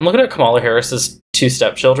I'm looking at Kamala Harris's two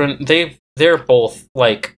stepchildren. They're both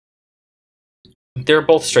they're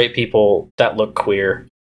both straight people that look queer.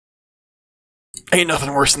 Ain't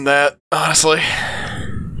nothing worse than that, honestly.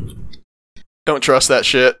 Don't trust that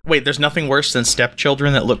shit. Wait, there's nothing worse than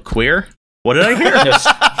stepchildren that look queer? What did I hear?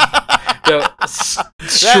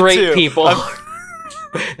 Straight people.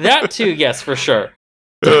 That too, yes, for sure.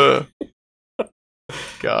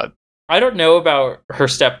 God. I don't know about her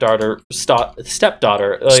stepdaughter.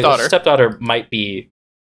 Stepdaughter might be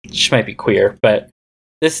queer, but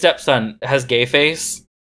this stepson has gay face.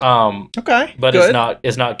 Okay, but good.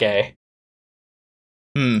 is not gay.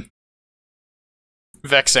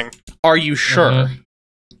 Vexing. Are you sure? Mm-hmm.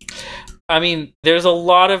 I mean, there's a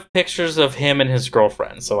lot of pictures of him and his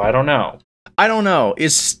girlfriend, so I don't know.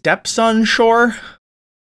 Is stepson sure?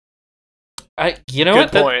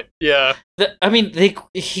 Good point. Yeah.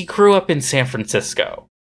 He grew up in San Francisco.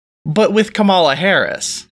 But with Kamala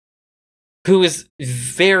Harris, who is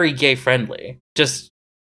very gay friendly. Just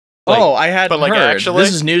I hadn't heard. Actually?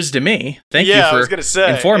 This is news to me. Thank you for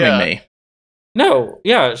informing me. No,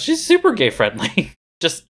 yeah, she's super gay friendly.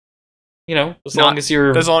 Just as long as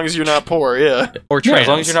you're not poor, yeah. Or trans. As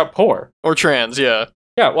long as you're not poor. Or trans, yeah.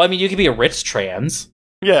 Yeah, well, I mean, you could be a rich trans.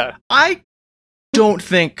 Yeah. I don't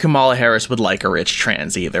think Kamala Harris would like a rich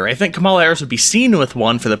trans either. I think Kamala Harris would be seen with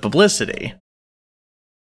one for the publicity.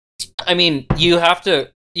 I mean, you have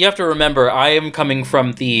to remember, I am coming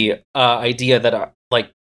from the idea that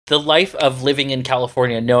the life of living in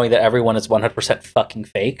California knowing that everyone is 100% fucking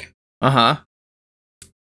fake. Uh-huh.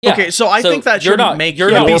 Yeah. Okay, so I think that shouldn't make your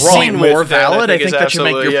point more valid. I think that should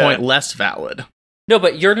make your point less valid. No,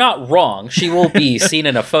 but you're not wrong. She will be seen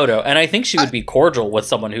in a photo, and I think she would be cordial with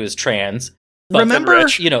someone who is trans. But remember,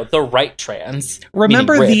 the right trans.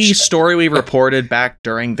 Remember the story we reported back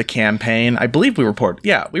during the campaign? I believe we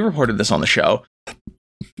reported this on the show,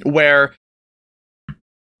 where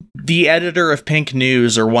the editor of Pink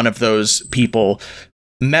News, or one of those people,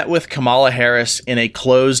 met with Kamala Harris in a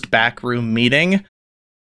closed backroom meeting,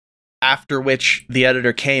 after which the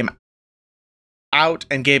editor came out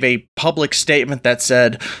and gave a public statement that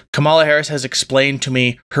said, Kamala Harris has explained to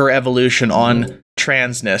me her evolution on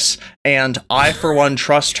transness, and I, for one,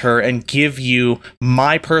 trust her and give you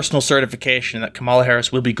my personal certification that Kamala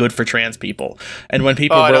Harris will be good for trans people. And when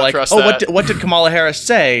people were like, what did Kamala Harris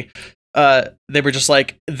say? They were just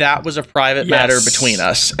like, that was a private matter between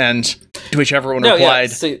us. And to which everyone replied,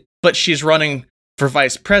 but she's running for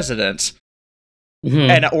vice president,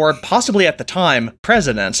 or possibly at the time,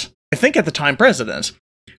 president. I think at the time, president.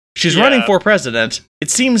 She's running for president. It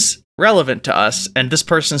seems relevant to us. And this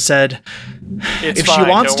person said, if she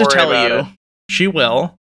wants to tell you, she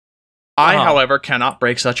will. I, however, cannot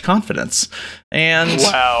break such confidence. And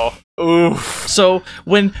wow. Oof. So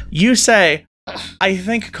when you say, I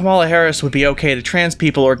think Kamala Harris would be okay to trans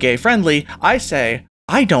people or gay friendly, I say,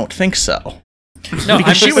 I don't think so. No,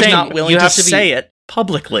 because she was not willing to say it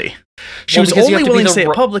publicly. She was only willing to say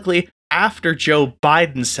it publicly after Joe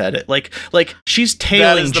Biden said it. Like she's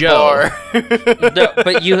tailing Joe.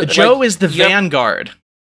 Joe is the vanguard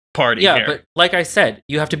party here. But like I said,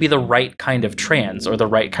 you have to be the right kind of trans or the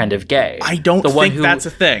right kind of gay. I don't think that's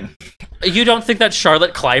a thing. You don't think that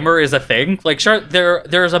Charlotte Clymer is a thing? Like,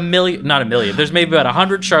 there's not a million. There's maybe about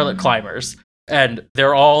 100 Charlotte Clymers, and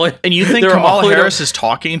they're all. And you think Kamala Harris is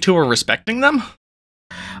talking to or respecting them?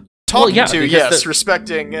 Talking to, yes.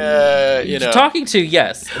 Respecting, Talking to,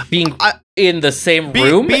 yes. Being in the same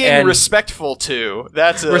room. Being and respectful to.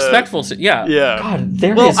 That's respectful to, yeah. Yeah.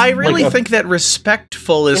 God, I really think that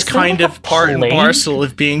respectful is kind of part and parcel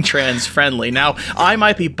of being trans-friendly. Now, I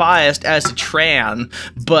might be biased as a tran,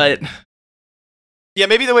 but... Yeah,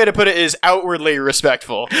 maybe the way to put it is outwardly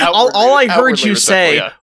respectful. All I heard you say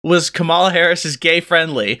was Kamala Harris is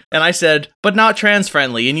gay-friendly, and I said, but not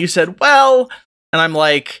trans-friendly, and you said, well... And I'm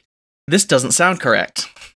like... This doesn't sound correct.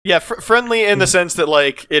 Yeah, friendly in the sense that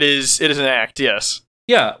it is an act. Yes.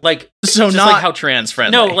 Yeah, so not how trans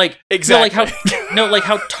friendly. No, exactly. Like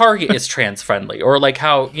how Target is trans friendly, or like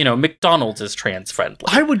how McDonald's is trans friendly.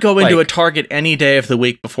 I would go into a Target any day of the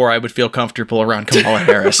week before I would feel comfortable around Kamala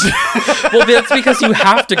Harris. Well, that's because you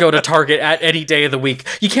have to go to Target at any day of the week.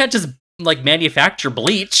 You can't just manufacture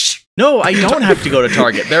bleach. No, I don't have to go to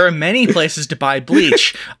Target. There are many places to buy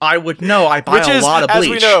bleach. I would know. I buy a lot of bleach. As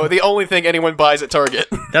we know, the only thing anyone buys at Target.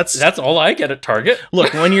 That's all I get at Target.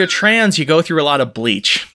 Look, when you're trans, you go through a lot of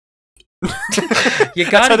bleach. You gotta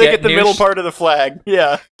That's how they get the middle part of the flag.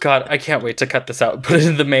 Yeah. God, I can't wait to cut this out and put it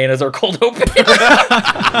in the main as our cold open.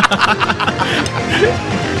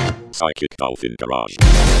 Psychic Dolphin Garage.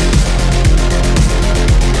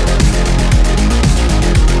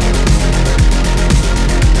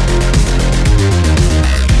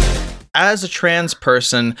 as a trans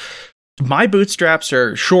person, my bootstraps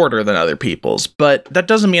are shorter than other people's, but that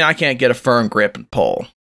doesn't mean I can't get a firm grip and pull.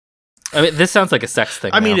 I mean, this sounds like a sex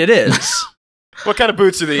thing. I mean, now. it is. What kind of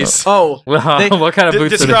boots are these? Oh, Well, what kind of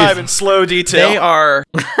boots Describe are in slow detail. they are.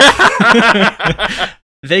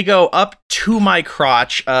 They go up to my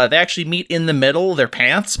crotch. They actually meet in the middle. They're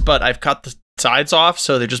pants, but I've cut the sides off,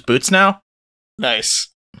 so they're just boots now. Nice.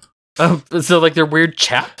 these? So, like, they're weird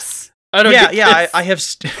chaps? I don't get Yeah. this. I have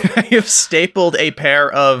I have stapled a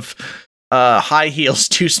pair of high heels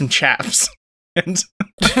to some chaps, and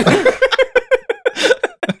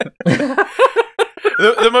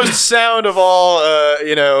The most sound of all,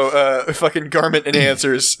 fucking garment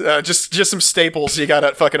enhancers. Just some staples you got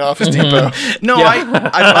at fucking Office Depot. no, Yeah.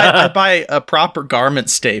 I buy proper garment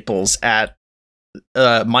staples at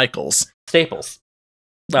Michael's. Staples.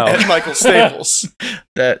 At Oh. Michael Staples.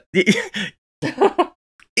 That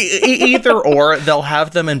either or, they'll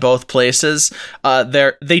have them in both places.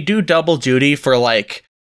 They do double duty for like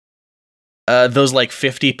those like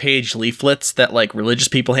 50-page leaflets that like religious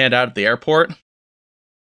people hand out at the airport.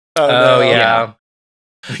 Oh, Oh, no. yeah.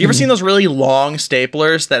 You ever seen those really long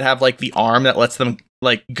staplers that have like the arm that lets them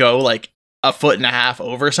like go like a foot and a half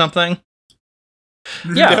over something?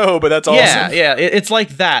 Yeah. No, but that's awesome. Yeah, it's like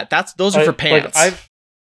that. Those are for pants.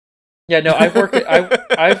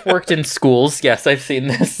 I've worked in schools. Yes, I've seen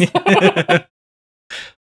this.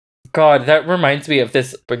 God, that reminds me of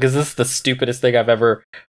this because this is the stupidest thing I've ever.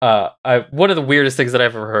 One of the weirdest things that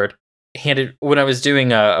I've ever heard. When I was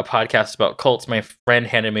doing a podcast about cults, my friend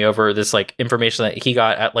handed me over this like information that he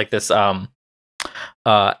got at like this at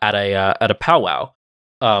a powwow,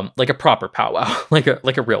 like a proper powwow, like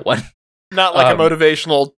a real one. Not like a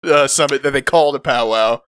motivational summit that they called a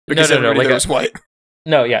powwow because everybody like there was white.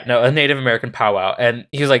 A Native American powwow. And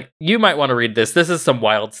he was like, you might want to read this. This is some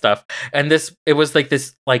wild stuff. And it was like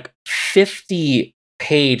this like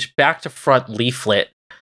 50-page back to front leaflet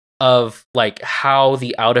of like how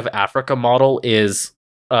the out of Africa model is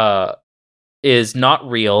not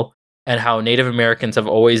real, and how Native Americans have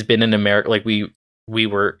always been in America. Like we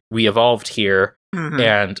evolved here,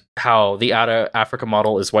 and how the out of Africa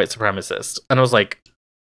model is white supremacist. And I was like,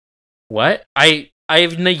 what? I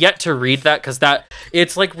have yet to read that because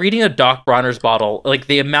it's like reading a Doc Bronner's bottle. Like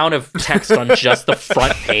the amount of text on just the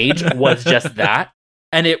front page was just that,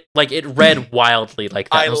 and it read wildly like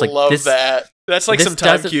that. I And was like, love that. That's like this some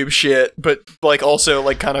Time doesn't- Cube shit, but like also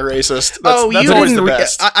like kind of racist. That's you always didn't the read.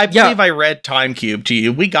 best. I believe I read Time Cube to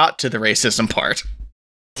you. We got to the racism part.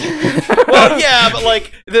 Well, yeah, but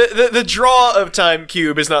like the draw of Time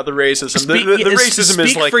Cube is not the racism. The racism speak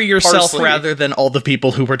is like for yourself parsley. rather than all the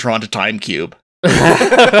people who were drawn to Time Cube.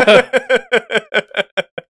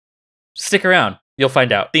 Stick around, you'll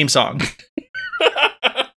find out. Theme song.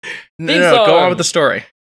 No, Theme go on song. with the story.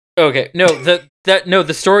 Okay,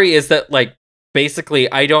 the story is that like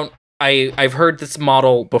basically I've heard this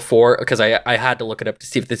model before because I had to look it up to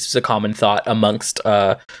see if this was a common thought amongst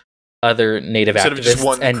other Native Instead activists. of just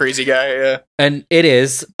one crazy guy. Yeah. And it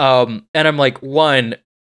is. And I'm like,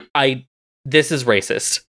 this is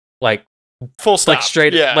racist. Like Full stop. like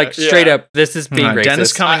straight Yeah, straight up, this is being racist.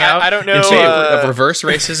 Dennis coming out I don't know. in favor of reverse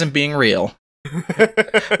racism being real.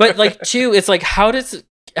 But like two, it's like how does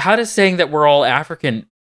saying that we're all African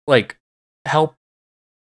like help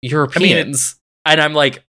Europeans? And I'm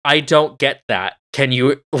like, I don't get that. Can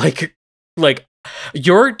you like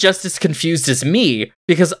you're just as confused as me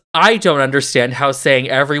because I don't understand how saying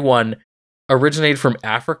everyone originated from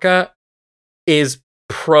Africa is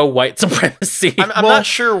pro white supremacy. I'm not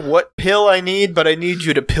sure what pill I need, but I need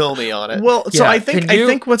you to pill me on it. Well, so Yeah, I think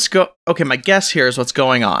okay, my guess here is what's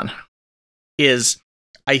going on is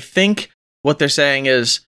I think what they're saying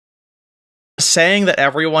is saying that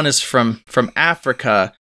everyone is from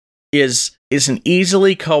Africa is an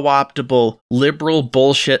easily co-optable liberal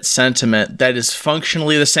bullshit sentiment that is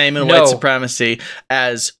functionally the same in white supremacy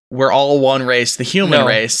as we're all one race, the human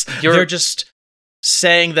race. They're just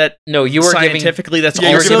saying that you are scientifically that's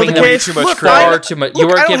you're also giving the them case. too much Look, credit. Far too much. Look, You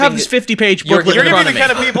are I don't have giving this 50-page you're booklet You're in giving front the of me.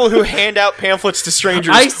 kind of people who hand out pamphlets to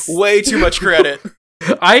strangers way too much credit.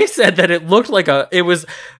 I said that it looked like it was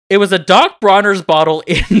a Doc Bronner's bottle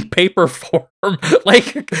in paper form,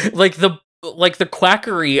 like the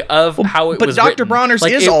quackery of how it But was. Dr. written. Bronner's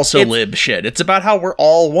Like, is also lib shit. It's about how we're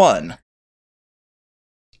all one.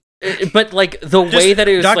 But like the way that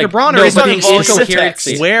it was, Dr. like, Bronner no, is but being the specific.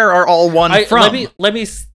 incoherency. Where are all one from? Let me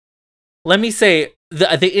say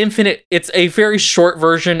the infinite. It's a very short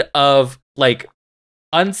version of like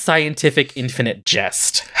unscientific infinite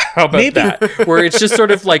jest. How about that? Where it's just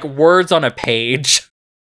sort of like words on a page.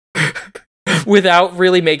 without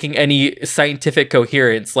really making any scientific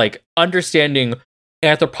coherence, like understanding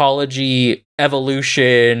anthropology,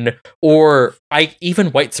 evolution, or even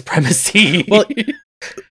white supremacy. Well,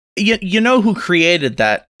 you know who created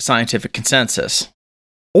that scientific consensus?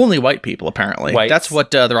 Only white people, apparently. Whites. That's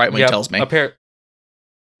what the right wing tells me.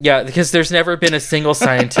 Yeah, because there's never been a single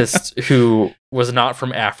scientist who was not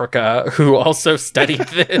from Africa who also studied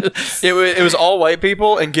this. It was all white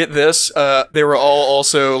people, and get this, they were all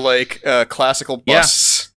also like classical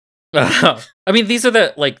busts. I mean, these are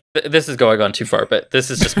the this is going on too far, but this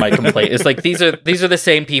is just my complaint. It's like these are the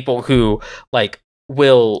same people who like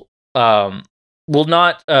will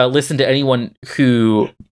not listen to anyone who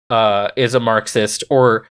is a Marxist,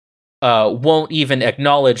 or won't even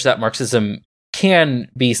acknowledge that Marxism can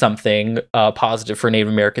be something positive for Native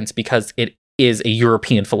Americans because it is a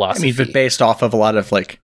European philosophy. I mean, but based off of a lot of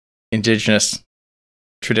like indigenous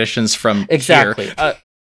traditions from exactly. here.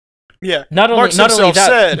 Yeah, not only Marx not himself only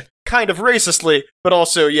that, said, kind of racistly, but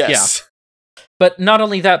also yes. But not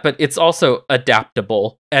only that, but it's also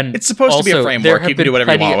adaptable, and It's supposed to be a also, framework. You can do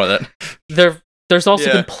whatever you want with it. There's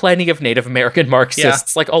also been plenty of Native American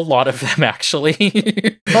Marxists, like a lot of them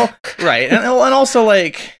actually. Well, right, and also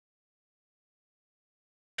like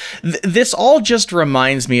this all just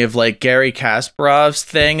reminds me of like Gary Kasparov's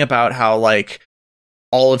thing about how like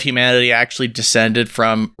all of humanity actually descended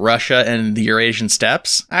from Russia and the Eurasian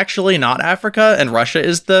steppes, actually, not Africa, and Russia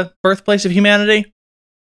is the birthplace of humanity.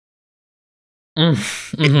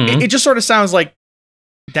 Mm-hmm. It just sort of sounds like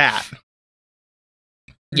that.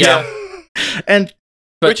 Yeah. And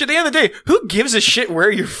which at the end of the day, who gives a shit where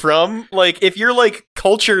you're from? Like, if you're like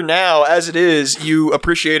culture now as it is, you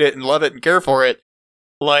appreciate it and love it and care for it.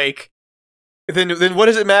 Like, then what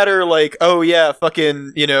does it matter? Like, oh yeah,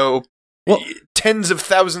 fucking, tens of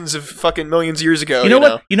thousands of fucking millions of years ago.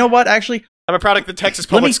 You know what? Actually, I'm a product of the Texas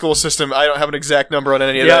public school system. I don't have an exact number on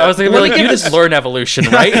any of that. Yeah, I was like, you just learn evolution,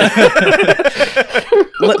 right?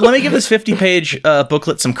 let me give this 50-page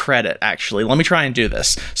booklet some credit. Actually, let me try and do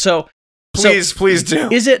this. So, please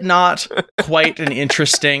do. Is it not quite an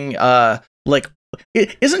interesting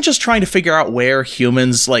it isn't just trying to figure out where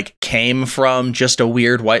humans like came from just a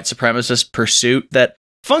weird white supremacist pursuit that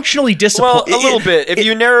functionally Well, a little bit. If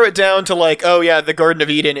you narrow it down to like, oh yeah, the Garden of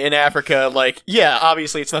Eden in Africa, like, yeah,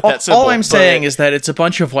 obviously it's not that simple. All I'm saying is that it's a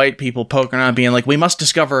bunch of white people poking around being like, we must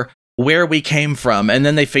discover where we came from, and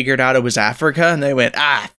then they figured out it was Africa, and they went,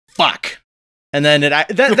 fuck. And then then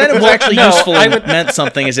it was actually useful and meant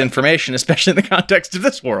something as information, especially in the context of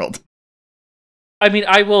this world. I mean,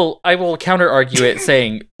 I will counter argue it,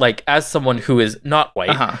 saying like, as someone who is not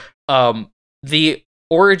white, the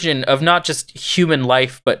origin of not just human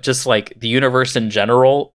life, but just like the universe in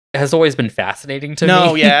general has always been fascinating to me.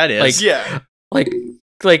 No, yeah, it is. like,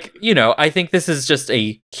 I think this is just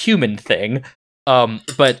a human thing.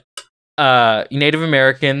 But Native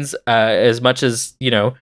Americans, as much as,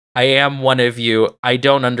 I am one of you, I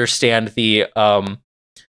don't understand the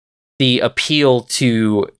appeal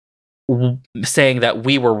to saying that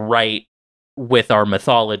we were right with our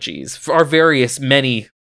mythologies, our many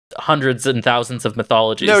hundreds and thousands of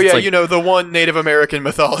mythologies. No, yeah, the one Native American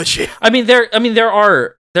mythology. I mean, there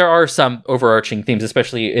are some overarching themes,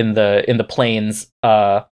 especially in the plains.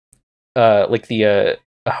 Like the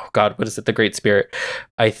oh god, what is it? The Great Spirit,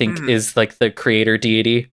 I think, is like the creator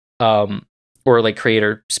deity, or like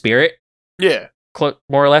creator spirit. Yeah, more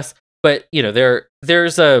or less. But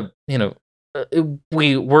there's a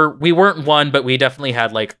we weren't one, but we definitely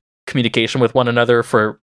had like communication with one another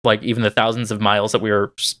for like even the thousands of miles that we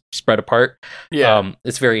were spread apart. Yeah.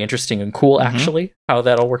 It's very interesting and cool, actually, how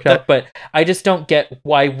that all worked out. But I just don't get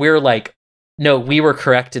why we're like, no, we were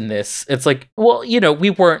correct in this. It's like, well, we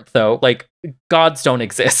weren't, though. Like, gods don't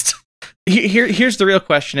exist. Here's the real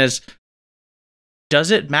question is,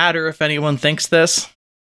 does it matter if anyone thinks this?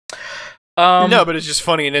 No, but it's just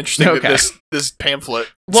funny and interesting that this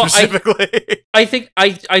pamphlet specifically. I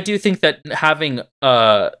do think that having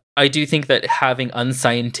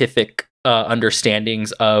unscientific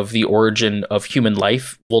understandings of the origin of human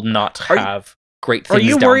life will not have great things. Are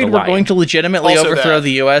you down worried the we're line. going to legitimately Also overthrow that.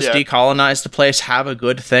 the US, Yeah. decolonize the place, have a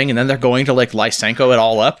good thing, and then they're going to like Lysenko it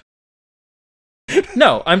all up?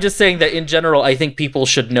 No, I'm just saying that in general, I think people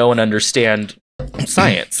should know and understand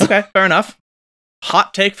science. Okay, fair enough.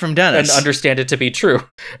 Hot take from Dennis. And understand it to be true.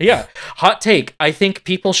 Yeah. Hot take. I think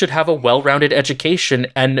people should have a well-rounded education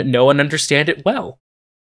and know and understand it well.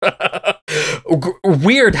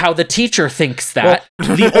 Weird how the teacher thinks that.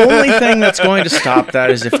 Well, the only thing that's going to stop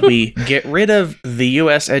that is if we get rid of the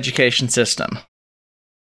US education system.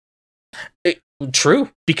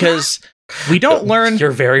 True. Because We don't learn.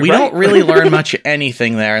 You're very We right. don't really learn much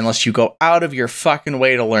anything there unless you go out of your fucking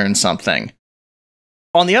way to learn something.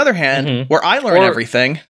 On the other hand, Mhm. where I learn Or-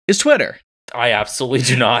 everything is Twitter. I absolutely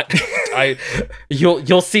do not.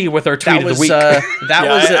 You'll see with our tweet That was of the week.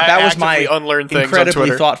 that was my unlearn things on incredibly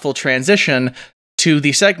Twitter. thoughtful transition to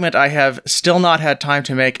the segment I have still not had time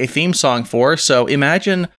to make a theme song for. So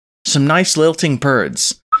imagine some nice lilting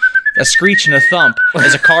birds, a screech and a thump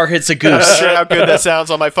as a car hits a I'm not goose. sure how good that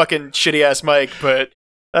sounds on my fucking shitty ass mic, but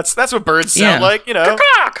that's what birds sound Yeah. like, you know.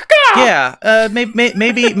 Yeah,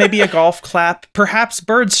 maybe a golf clap, perhaps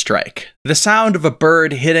bird strike. The sound of a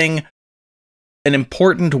bird hitting an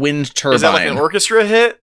important wind turbine. Is that like an orchestra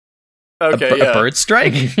hit? Okay, yeah. A bird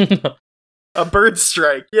strike? A bird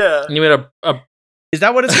strike, yeah. You mean a Is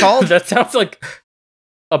that what it's called? that sounds like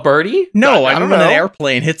a birdie? No, I I mean don't when an know.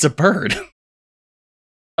 airplane hits a bird.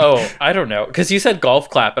 Oh, I don't know, because you said golf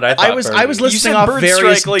clap, and I thought I was birdie. listing You said off bird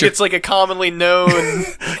various strike like it's like a commonly known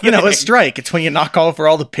you know, a strike. It's when you knock over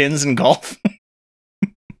all the pins in golf.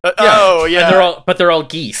 Oh, yeah. and they're all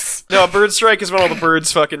geese. No, a bird strike is when all the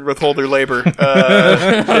birds fucking withhold their labor.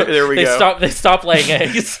 There we they go. stop laying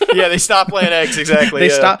eggs. Yeah, they stop laying eggs, exactly. They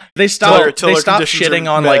yeah. stop Till their conditions shitting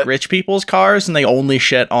are on met. like rich people's cars, and they only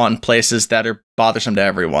shit on places that are bothersome to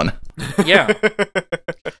everyone. Yeah.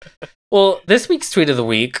 Well, this week's tweet of the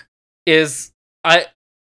week is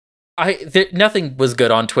nothing was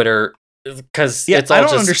good on Twitter because Yeah, it's all I don't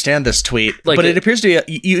just understand this tweet, like but it it- appears to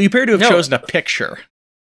be you appear to have No. chosen a picture.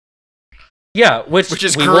 yeah, Which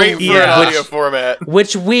is we great will, for yeah. an audio format.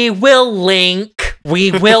 which we will link.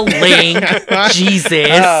 We will link.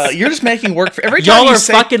 Jesus. You're just making work for every time Y'all you are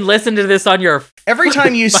say fucking listening to this on your every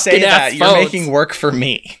time you say fucking that ass you're phones. making work for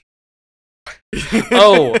me.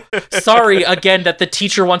 Oh, sorry again that the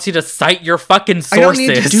teacher wants you to cite your fucking sources. I don't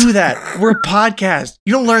need to do that. We're a podcast.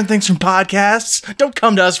 You don't learn things from podcasts. Don't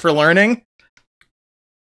come to us for learning.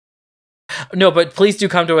 No, but please do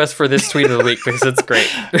come to us for this tweet of the week because it's great.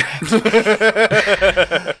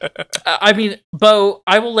 I mean, Bo,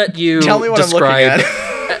 I will let you Tell me what describe. I'm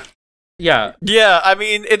looking at. Yeah, Yeah, I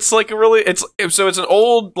mean, it's like a really it's an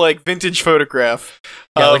old like vintage photograph.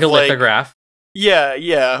 yeah, like a of, lithograph.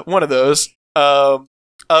 Yeah, one of those. Of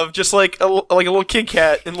just like a little kitty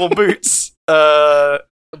cat in little boots.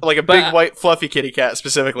 Like a big But- white fluffy kitty cat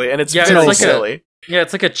specifically, and it's Yeah, very it's like a- silly. Yeah,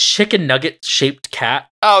 it's like a chicken nugget shaped cat.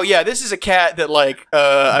 Oh yeah, this is a cat that like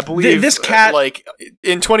I believe This cat- like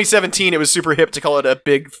in 2017 it was super hip to call it a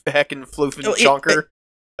big heckin' floofing Oh, chonker.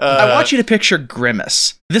 I want you to picture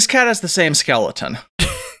Grimace. This cat has the same skeleton.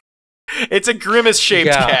 It's a grimace shaped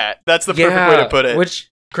Yeah. cat. That's the perfect way to put it. Which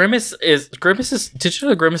Grimace is. Did you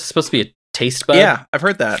know Grimace is supposed to be a taste bud? Yeah, I've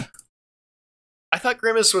heard that. I thought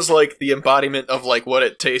grimace was like the embodiment of like what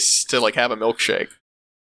it tastes to like have a milkshake.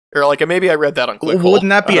 Or like maybe I read that on Clickhole. Wouldn't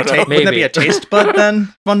that be I a don't know. wouldn't that be a Maybe. taste bud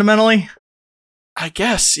then, fundamentally? I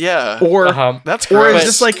guess, yeah. Or That's or is gross.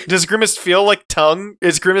 this like- does grimace feel like tongue?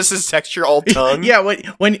 Is grimace's texture all tongue? yeah,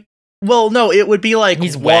 well, no, it would be like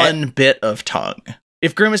He's wet. one bit of tongue.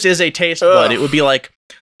 If Grimace is a taste bud, Ugh. it would be like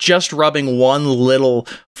just rubbing one little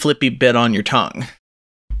flippy bit on your tongue.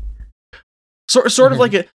 Sort of Mhm.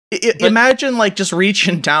 like But- imagine like just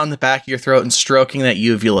reaching down the back of your throat and stroking that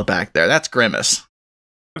uvula back there. That's Grimace.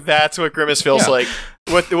 That's what grimace feels Yeah. like.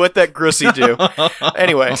 What that grussy do.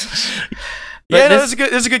 Anyway. But Yeah, no, this-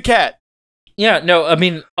 this is a good cat. Yeah, no, I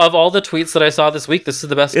mean, of all the tweets that I saw this week, this is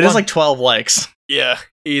the best It one. is like 12 likes. Yeah,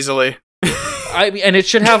 easily. I mean, and it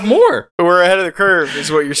should have more. We're ahead of the curve, is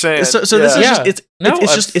what you're saying. So this is Yeah. just No,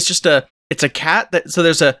 it's just a cat that so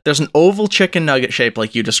there's an oval chicken nugget shape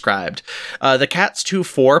like you described. The cat's two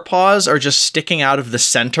forepaws are just sticking out of the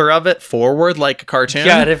center of it forward like a cartoon.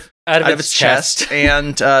 Yeah, out of out of its its chest,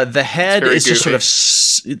 and the head very is just sort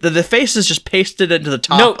of the face is just pasted into the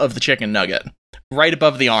top No. of the chicken nugget, right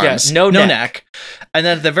above the arms. no neck. neck. And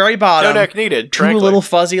then at the very no bottom, neck needed. two frankly. little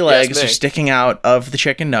fuzzy legs me. are sticking out of the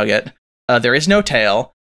chicken nugget. There is no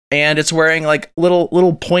tail, and it's wearing like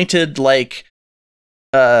little pointed like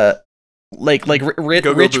Go-go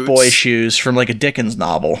rich boots. boy shoes from like a Dickens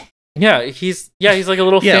novel. Yeah, he's like a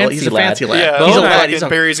little Yeah, fancy he's a lad. fancy lad. Yeah, Bo he's a and I- lad. fucking He's a,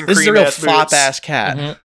 berries and this is a cream real ass fop boots. ass cat.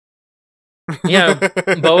 Mhm. Yeah,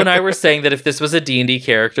 Bo and I were saying that if this was a D&D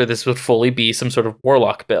character, this would fully be some sort of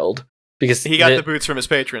warlock build because He got the boots from his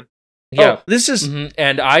patron. yeah. Oh, this is Mhm.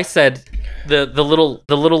 And I said the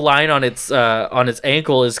little line on its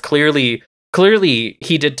ankle is clearly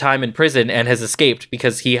he did time in prison and has escaped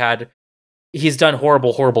because he's done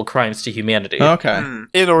horrible crimes to humanity. okay.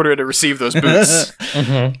 In order to receive those boots.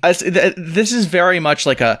 Mhm. This is very much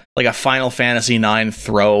like a Final Fantasy IX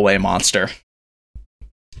throwaway monster.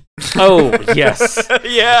 Oh yes,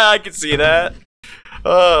 Yeah, I can see that.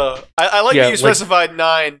 I like Yeah, that you specified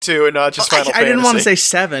 9 too, and not just Final Fantasy. I didn't want to say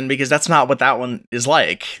 7 because that's not what that one is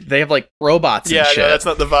like. They have like robots and Yeah, shit. no, that's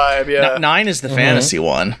not the vibe. Yeah, 9 is the Mhm. fantasy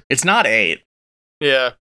one. It's not 8.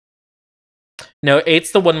 yeah. No,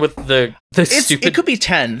 8's the one with the stupid It could be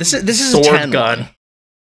 10. This is sword a 10 gun. one.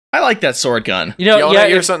 I like that sword gun. You know, You yeah,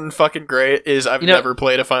 hear if- something fucking great is I've You know- never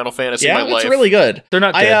played a Final Fantasy in Yeah, my life. it's really good. they're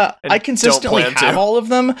not good. I And consistently don't plan have to. all of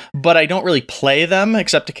them, but I don't really play them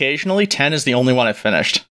except occasionally. 10 is the only one I've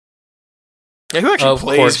finished. Yeah, who actually Of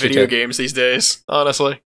plays course you video do. games these days?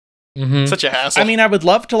 Honestly, Mhm. such a hassle. I mean, I would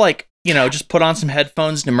love to like, just put on some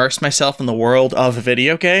headphones and immerse myself in the world of a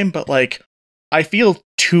video game, but like I feel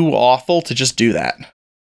too awful to just do that.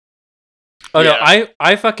 Oh no, Yeah.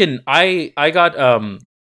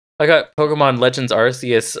 I got Pokemon Legends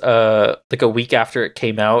Arceus like a week after it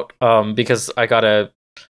came out because I got a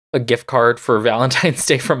gift card for Valentine's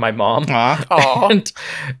Day from my mom. Aw. Aw. And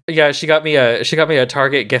yeah, she got me a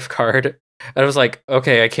Target gift card. And I was like,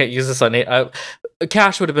 okay, I can't use this on it.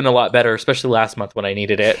 Cash would have been a lot better, especially last month when I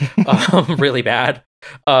needed it really bad.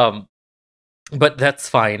 But that's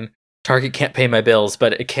fine. Target can't pay my bills,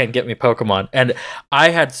 but it can get me Pokemon. And I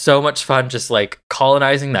had so much fun just like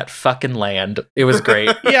colonizing that fucking land. It was great.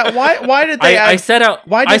 Yeah, why did they I add set out.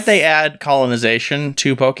 why I did they add colonization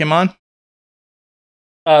to Pokemon?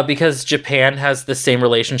 Because Japan has the same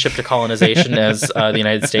relationship to colonization as the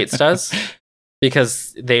United States does,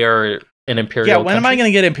 because they are an imperial. Yeah, when am I country. going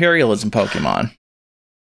to get imperialism Pokemon?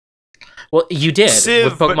 Well, you did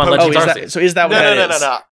Civ, with Pokemon but Legends Oh, Arceus. is that what no, that no, no, is? no,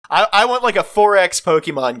 no. I want like a 4X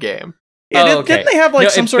Pokemon game. Yeah, Oh, okay. didn't they have like No,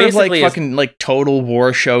 some it sort of like basically is- fucking like Total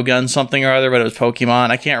War Shogun something or other, but it was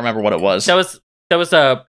Pokemon? I can't remember what it was. That was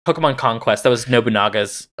a Pokemon Conquest. That was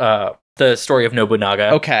Nobunaga's the story of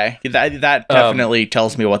Nobunaga. Okay, that definitely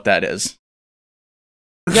tells me what that is.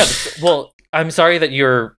 Yeah. Well, I'm sorry that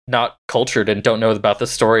you're not cultured and don't know about the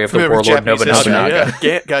story of the Remember warlord Japanese Nobunaga. history,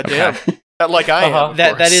 yeah. Goddamn. Like I am. of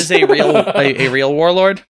That course. is a real a real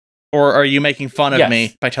warlord, or are you making fun of Yes.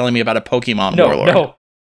 me by telling me about a Pokemon No, warlord?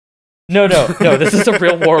 no. This is a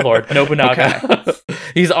real warlord, Nobunaga.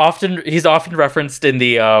 He's often referenced in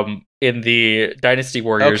the Dynasty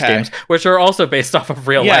Warriors Okay. games, which are also based off of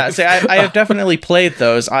real Yeah, life. see, I have definitely played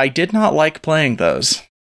those. I did not like playing those.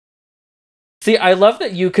 See, I love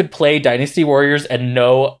that you could play Dynasty Warriors and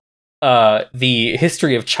know the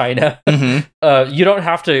history of China. hmm You don't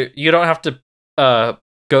have to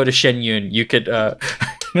go to Shenyun. You could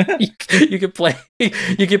you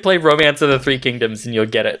could play Romance of the Three Kingdoms and you'll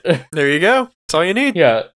get it. There you go. That's all you need.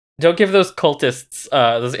 Yeah. Don't give those cultists,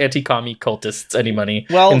 those anti-commie cultists, any money.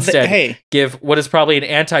 Well, Instead, hey, give what is probably an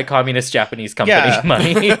anti-communist Japanese company Yeah.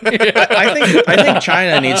 money. I think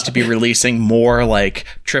China needs to be releasing more like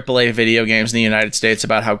AAA video games in the United States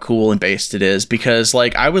about how cool and based it is, because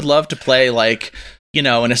like I would love to play like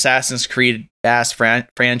an Assassin's Creed ass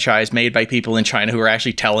franchise made by people in China who are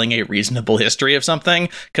actually telling a reasonable history of something,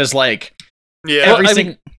 because like Yeah. Well, every I sing-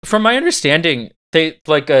 mean, from my understanding, they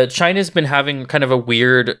China's been having kind of a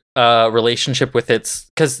weird relationship with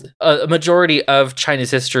its, because a majority of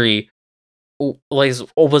China's history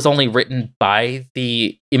was only written by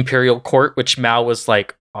the imperial court, which Mao was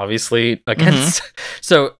like obviously against.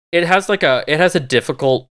 So it has a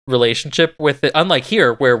difficult relationship with it, unlike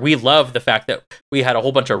here where we love the fact that we had a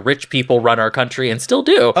whole bunch of rich people run our country and still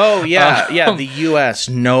do. oh yeah, the U.S.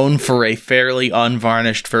 known for a fairly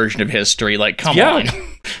unvarnished version of history. Like, come Yeah. on.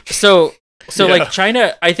 So Yeah. like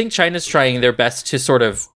China, I think China's trying their best to sort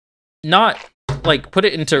of not like put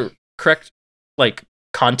it into correct like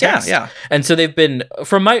context. Yeah. And so they've been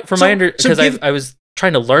from my because I was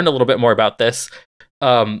trying to learn a little bit more about this.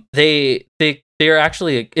 They are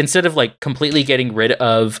actually, instead of like completely getting rid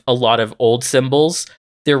of a lot of old symbols,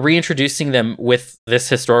 they're reintroducing them with this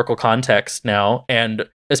historical context now, and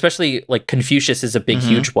especially like Confucius is a big Mhm.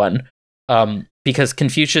 huge one. Because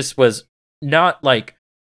Confucius was not like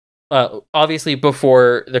obviously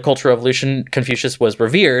before the Cultural Revolution, Confucius was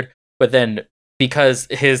revered, but then because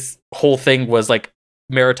his whole thing was like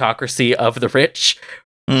meritocracy of the rich,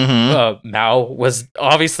 Mao was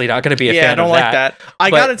obviously not going to be a fan I don't of like that. I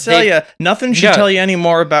But gotta tell they- you, nothing should Yeah. tell you any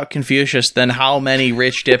more about Confucius than how many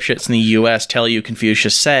rich dipshits in the U.S. tell you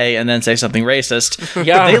Confucius say and then say something racist.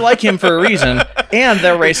 Yeah. But they like him for a reason, and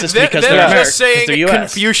they're racist because they're they're American. just saying They're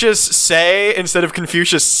U.S. Confucius say instead of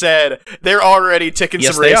Confucius said. They're already ticking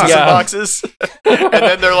Yes, some they are. racism Yeah. boxes, and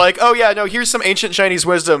then they're like, "Oh yeah, no, here's some ancient Chinese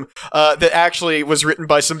wisdom that actually was written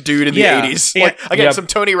by some dude in the Yeah. 80s. And- Like again, Yep. some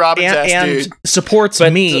Tony Robbins ass and dude." supports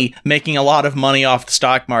But me making a lot of money off the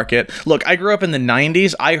stock market. Look, I grew up in the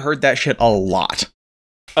 90s. I heard that shit a lot.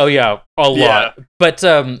 Oh yeah, a lot. Yeah. But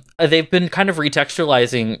they've been kind of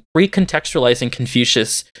recontextualizing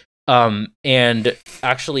Confucius, and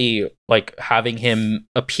actually like having him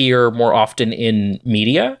appear more often in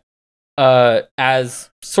media, as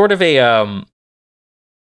sort of a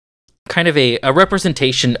kind of a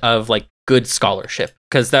representation of like good scholarship,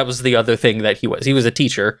 because that was the other thing that he was a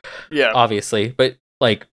teacher, Yeah. obviously, but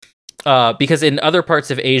like because in other parts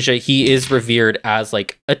of Asia he is revered as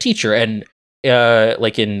like a teacher, and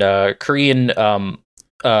like in Korean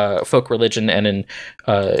folk religion and in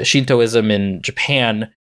Shintoism in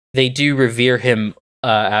Japan, they do revere him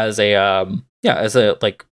as a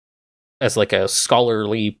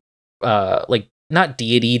scholarly like not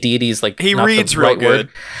deity. Deity's like He not reads the real right good.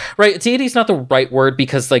 word. Right, deity's not the right word,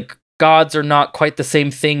 because like gods are not quite the same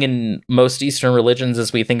thing in most Eastern religions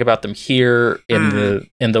as we think about them here in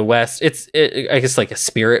the West. I guess like a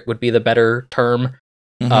spirit would be the better term.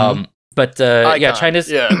 Mhm. But Icon.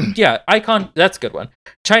 China's Yeah. icon. That's a good one.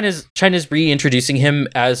 China's reintroducing him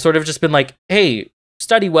as sort of just been like, hey,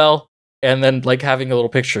 study well, and then like having a little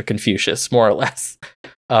picture of Confucius, more or less.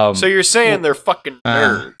 So you're saying they're fucking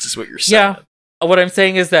nerds, is what you're saying. Yeah. What I'm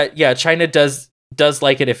saying is that China does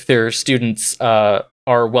like it if their students are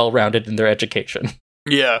well rounded in their education.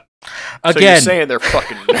 Yeah. So you're Again, saying they're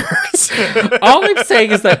fucking nerds. all I'm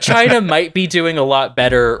saying is that China might be doing a lot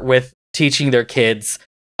better with teaching their kids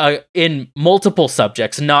in multiple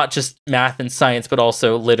subjects, not just math and science, but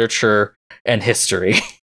also literature and history.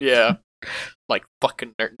 Yeah. Like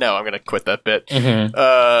fucking nerd. No, I'm gonna quit that bit. Mhm.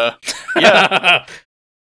 Yeah.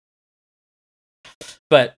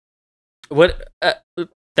 But what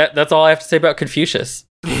that's all I have to say about Confucius.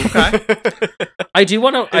 Okay. I do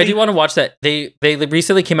want to watch that. They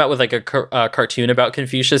recently came out with like a cartoon about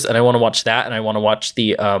Confucius, and I want to watch that, and I want to watch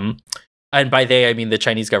the and by they I mean the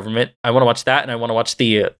Chinese government. I want to watch that, and I want to watch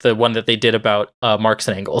the one that they did about Marx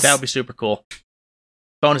and Engels. That would be super cool.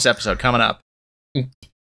 Bonus episode coming up. Yeah.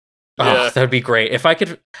 That would be great. If I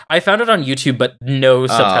could, I found it on YouTube, but no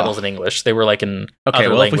subtitles in English. They were like in Okay,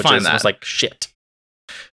 other well, if we languages. find It was that. like shit.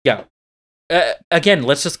 Yeah. Again,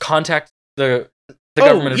 let's just contact the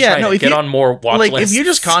government of China. no, if Get you- on more watch Like, lists. if you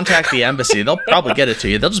just contact the embassy, they'll probably get it to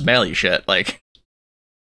you. They'll just mail you shit. Like,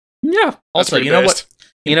 yeah. also, pretty you know based. what?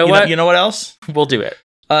 You know what? You know what else? We'll do it.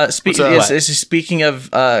 What's up? Speaking of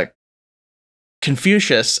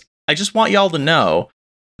Confucius, I just want y'all to know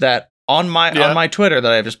that on my Twitter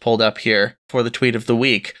that I've just pulled up here for the tweet of the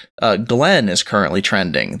week, Glenn is currently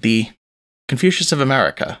trending, the Confucius of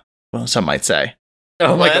America. Well, some might say.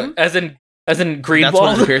 Oh my Glenn? god! As in That's what it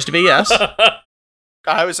Greenwald. appears to be. Yes.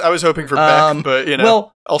 I was hoping for Beck, but you know,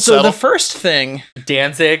 well, I'll so settle. the first thing.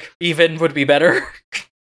 Danzig even would be better.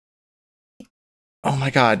 Oh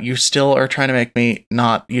my god, you still are trying to make me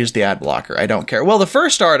not use the ad blocker. I don't care. Well, the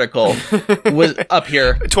first article was up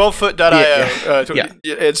here. 12foot.io. Yeah.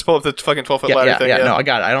 It's pull up the fucking 12-foot ladder thing. No, I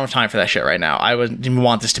got it. I don't have time for that shit right now. I didn't even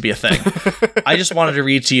want this to be a thing. I just wanted to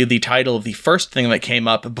read to you the title of the first thing that came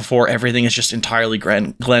up before everything is just entirely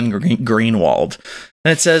Glenn Greenwald.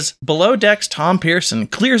 And it says, Below Deck's Tom Pearson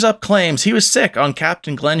clears up claims he was sick on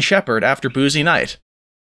Captain Glenn Shepard after boozy night.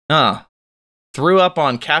 Threw up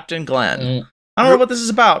on Captain Glenn. I don't know what this is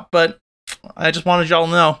about, but I just wanted y'all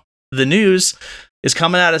to know. The news is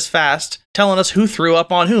coming at us fast, telling us who threw up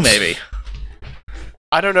on who, maybe.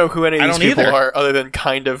 I don't know who any of I these don't people either. are, other than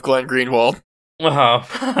kind of Glenn Greenwald. You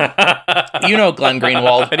You know Glenn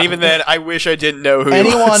Greenwald. And even then, I wish I didn't know who he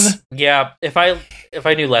Anyone... was. Yeah, if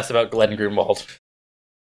I knew less about Glenn Greenwald.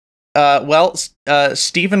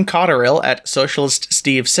 Stephen Cotterill at Socialist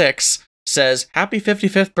Steve 6 says, Happy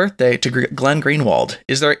 55th birthday to Glenn Greenwald.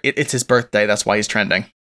 It's his birthday, that's why he's trending.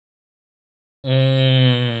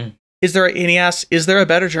 And he asks, is there a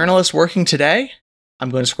better journalist working today?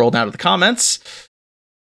 I'm going to scroll down to the comments.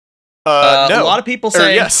 No. A lot of people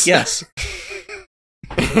say yes. yes.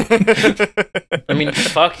 I mean,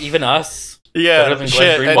 fuck, even us. Yeah, Better than Glenn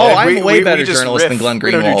shit. Greenwald. And Oh, I'm a way we better just journalist than riff. Glenn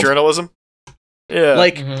We don't Greenwald. do journalism. Yeah.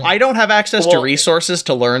 Like, Mhm. I don't have access to Well- resources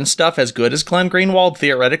to learn stuff as good as Glenn Greenwald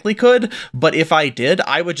theoretically could, but if I did,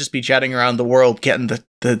 I would just be jetting around the world getting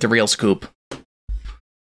the real scoop.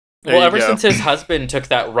 There Well, you ever go. since his husband took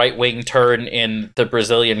that right-wing turn in the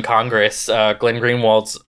Brazilian Congress, Glenn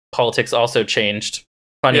Greenwald's politics also changed.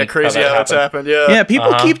 Funny Yeah, crazy that how that's happened. Yeah. Yeah,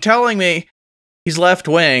 people Uh-huh. keep telling me he's left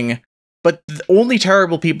wing, but only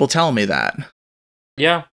terrible people tell me that.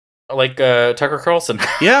 Yeah, like Tucker Carlson.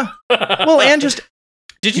 Yeah. Well, and just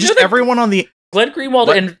Did you just know that everyone on the Glenn Greenwald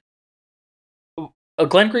What? and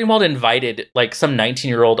Glenn Greenwald invited like some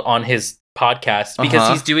 19-year-old on his podcast because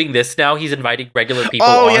Uh-huh. he's doing this now. He's inviting regular people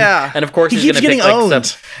Oh on. yeah. And of course He he's keeps going to getting pick like owned.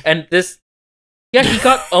 some and this yeah, he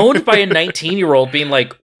got owned by a 19-year-old being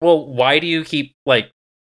like, well, why do you keep like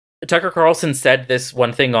Tucker Carlson said this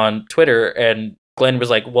one thing on Twitter, and Glenn was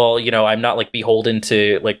like, well, I'm not like beholden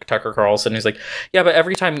to like Tucker Carlson. He's like, yeah, but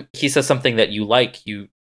every time he says something that you like, you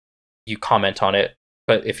comment on it.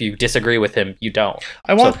 But if you disagree with him, you don't.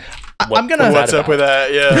 What's up with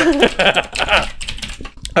that? Yeah.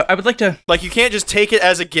 I would like to... Like, you can't just take it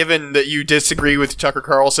as a given that you disagree with Tucker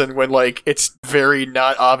Carlson when, like, it's very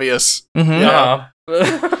not obvious.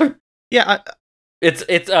 Mm-hmm. Yeah.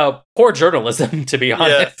 It's poor journalism, to be honest.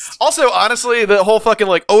 Yeah. Also, honestly, the whole fucking,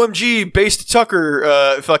 like, OMG based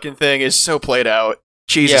Tucker fucking thing is so played out.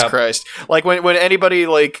 Jesus Christ. Like, when anybody,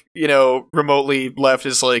 like, remotely left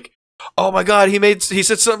is like, oh my god, he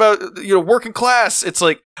said something about, working class. It's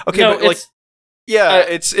like, okay, no, but, like... Yeah,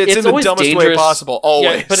 it's in the dumbest dangerous way possible,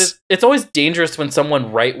 always. Yeah, but it's always dangerous when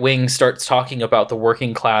someone right-wing starts talking about the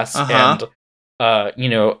working class and,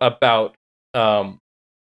 about,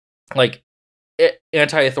 like,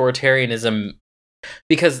 anti-authoritarianism,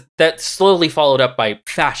 because that's slowly followed up by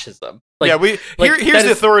fascism. Like, yeah, here's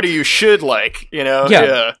the authority you should like,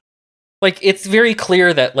 Yeah. Like, it's very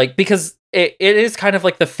clear that, like, because it is kind of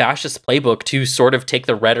like the fascist playbook to sort of take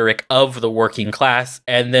the rhetoric of the working class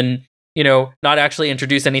and then... not actually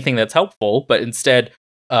introduce anything that's helpful, but instead,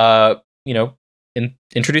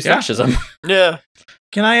 introduce fascism. Yeah.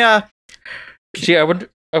 Can I, Gee, I wonder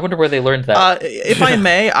where they learned that. If I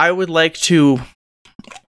may, I would like to...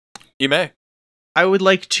 You may. I would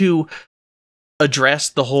like to address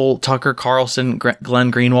the whole Tucker Carlson,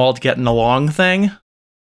 Glenn Greenwald getting along thing.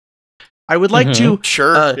 I would like to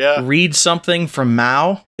read something from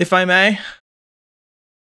Mao, if I may.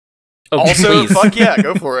 Oh, also, fuck yeah,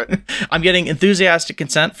 go for it. I'm getting enthusiastic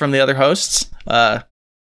consent from the other hosts.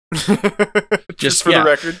 Just for the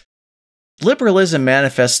record. Liberalism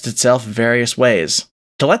manifests itself in various ways.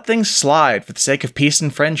 To let things slide for the sake of peace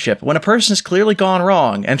and friendship when a person has clearly gone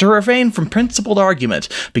wrong, and to refrain from principled argument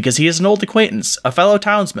because he is an old acquaintance, a fellow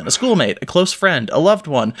townsman, a schoolmate, a close friend, a loved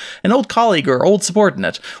one, an old colleague or old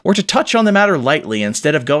subordinate, or to touch on the matter lightly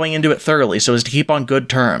instead of going into it thoroughly so as to keep on good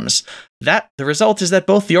terms. The result is that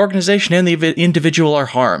both the organization and the individual are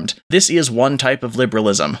harmed. This is one type of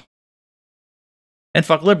liberalism. And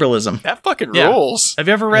fuck liberalism. That fucking rules. Have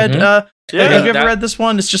you ever read, have you ever read this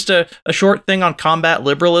one? It's just a short thing on combat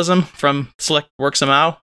liberalism from Select Works of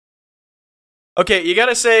Mao. Okay, you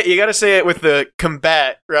gotta say it with the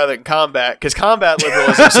combat rather than combat, because combat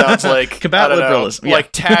liberalism sounds like combat liberalism,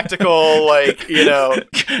 like tactical, like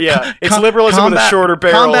it's liberalism with a shorter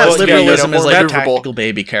barrel. Combat liberalism is like a tactical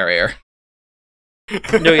baby carrier.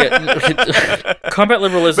 Combat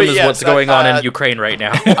liberalism is what's going on in Ukraine right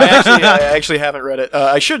now. I actually haven't read it.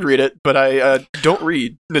 I should read it, but I don't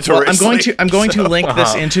read notoriously. Well, I'm going to link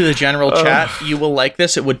this into the general chat. You will like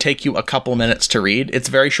this. It would take you a couple minutes to read. It's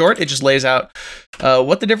very short. It just lays out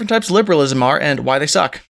what the different types of liberalism are and why they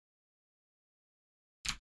suck.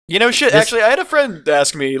 Actually, I had a friend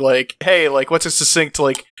ask me, like, hey, like, what's a succinct,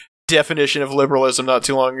 like, definition of liberalism not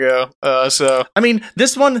too long ago. So I mean,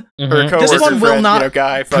 this one will not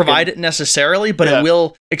provide it necessarily, but it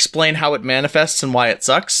will explain how it manifests and why it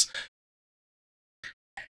sucks.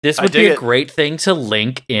 This would be a great thing to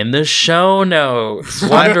link in the show notes.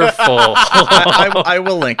 Wonderful. I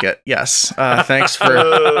will link it. Yes. Thanks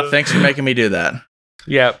for making me do that.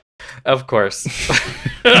 Yep. Of course.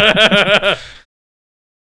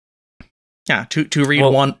 Yeah, to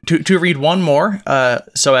read one more,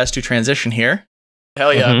 so as to transition here.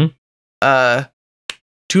 Hell yeah.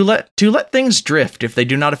 To let things drift if they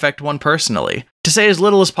do not affect one personally. To say as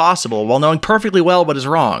little as possible while knowing perfectly well what is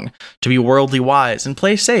wrong. To be worldly wise and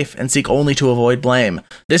play safe and seek only to avoid blame.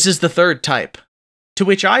 This is the third type. To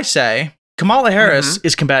which I say, Kamala Harris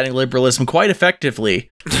is combating liberalism quite effectively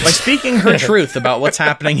by speaking her truth about what's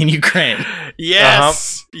happening in Ukraine.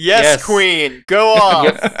 Yes, yes, Queen, go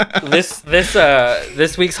off. This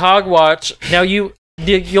week's Hogwatch. Now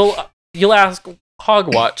you'll ask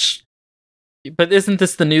Hogwatch, but isn't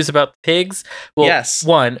this the news about pigs? Well, yes.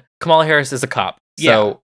 One, Kamala Harris is a cop,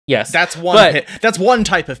 so yes, that's one. That's one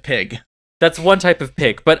type of pig. That's one type of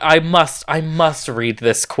pig. But I must read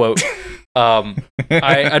this quote.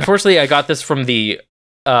 Unfortunately I got this from the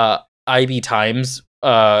IB Times,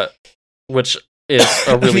 which is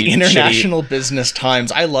a really the International Business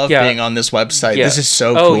Times. I love being on this website. This is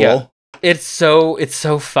so cool. Yeah. It's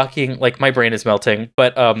so fucking, like, my brain is melting.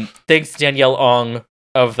 But thanks Danielle Ong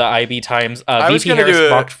of the IB Times. VP Harris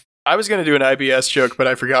mocked. I was going to do an IBS joke, but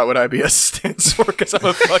I forgot what IBS stands for because I'm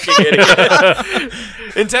a fucking idiot.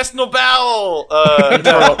 Intestinal bowel.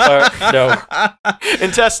 No. No.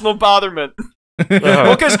 Intestinal botherment.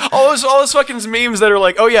 Well, because all those fucking memes that are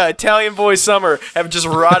like, oh yeah, Italian boy summer have just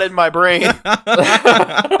rotted my brain.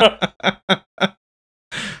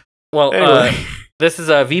 Well, Anyway. this is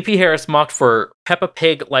VP Harris mocked for Peppa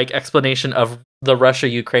Pig-like explanation of the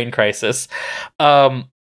Russia-Ukraine crisis.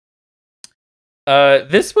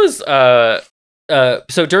 This was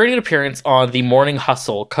so during an appearance on the Morning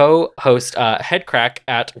Hustle, co-host Headcrack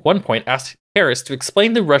at one point asked Harris to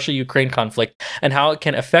explain the Russia-Ukraine conflict and how it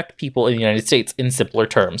can affect people in the United States in simpler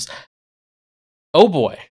terms. Oh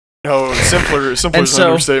boy. Oh, simpler is an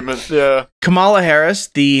understatement. Yeah. Kamala Harris,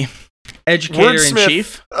 the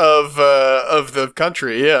educator-in-chief, of the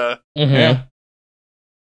country, yeah. Mm-hmm. Yeah.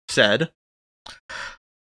 said,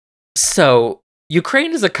 So,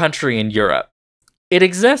 Ukraine is a country in Europe. It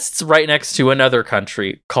exists right next to another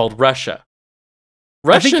country called Russia.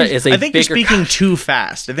 Russia is a I think bigger you're speaking too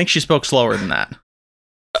fast. I think she spoke slower than that.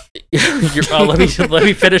 let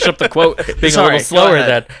me finish up the quote being Sorry, a little go slower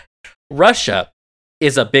ahead. then. Russia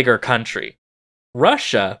is a bigger country.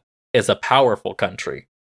 Russia is a powerful country.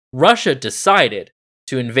 Russia decided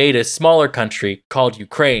to invade a smaller country called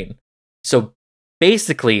Ukraine. So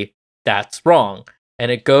basically, that's wrong. And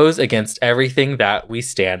it goes against everything that we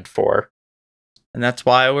stand for. And that's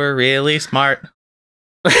why we're really smart.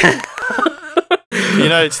 The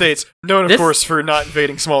United States, known, of This- course, for not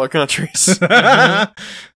invading smaller countries.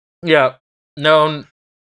 Yeah, known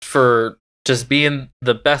for just being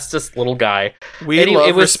the bestest little guy. We Anyway, love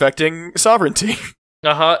it was- respecting sovereignty.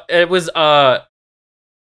 It was but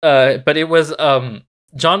it was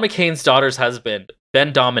John McCain's daughter's husband,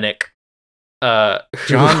 Ben Dominic. John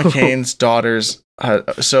McCain's daughter's,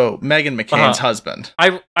 so Meghan McCain's husband.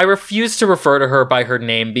 I refuse to refer to her by her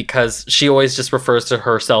name because she always just refers to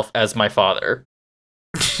herself as my father.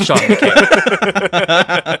 Sean McCain.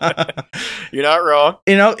 You're not wrong.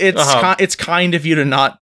 You know, it's Uh-huh. it's kind of you to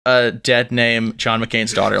not dead name John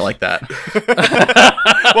McCain's daughter like that.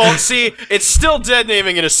 Well, see, it's still dead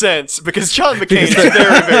naming in a sense because John McCain is very,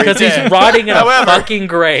 very Because dead. he's rotting in a However- fucking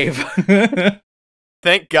grave.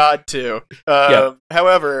 Thank God too. Yeah.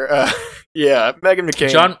 However, yeah, Meghan McCain.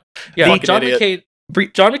 John Fucking idiot. McCain.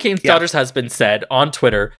 John McCain's daughter's husband said on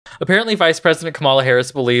Twitter, apparently Vice President Kamala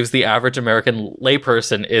Harris believes the average American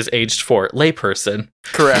layperson is aged 4. Layperson.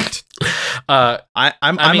 Correct.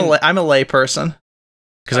 I'm a lay person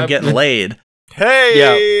because I'm getting laid.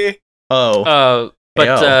 Hey. Oh, But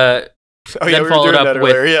Yo. Oh yeah, then we were followed doing up that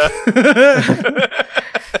with- earlier. Yeah.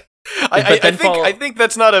 But then I think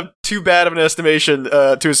that's not a too bad of an estimation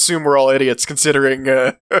to assume we're all idiots, considering.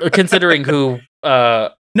 considering who no,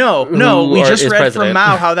 Who we just is read president. from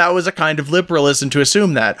Mao how that was a kind of liberalism to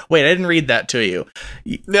assume that. Wait, I didn't read that to you.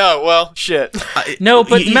 No, well, shit. No,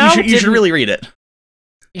 but Mao you should didn't- really read it.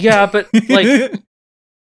 Yeah, but like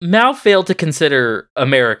Mao failed to consider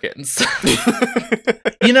Americans.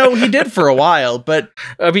 You know, he did for a while, but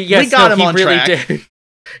I mean, yes, We got no, him he on really track. did.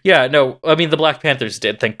 Yeah, no, I mean the Black Panthers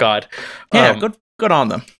did, thank God. yeah, good on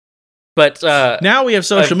them. But Now we have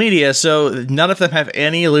social media, so none of them have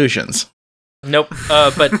any illusions. nope.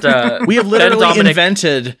 But We have Ben literally Dominic-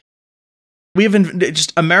 invented.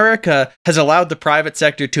 Just America has allowed the private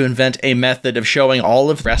sector to invent a method of showing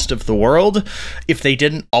all of the rest of the world. If they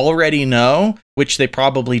didn't already know, which they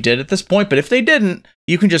probably did at this point, but if they didn't,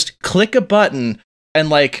 you can just click a button and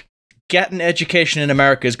like get an education in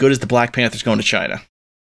America as good as the Black Panthers going to China.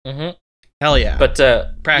 Mhm. Hell yeah! But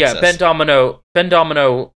Praxis. yeah, Ben Domino. I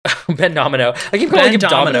keep calling Ben him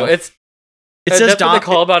Domino. Domino. It's it says that's what they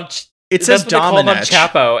call him on. It says that's what they call him on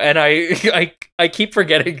Dominech. Chapo, and I keep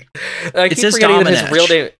forgetting. I keep says forgetting that his Dominech. real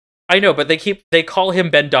name. I know, but they call him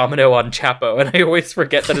Ben Domino on Chapo, and I always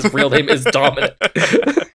forget that his real name is Dominic.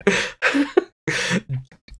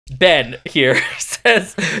 Ben here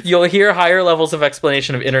says you'll hear higher levels of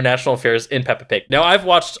explanation of international affairs in Peppa Pig. Now, I've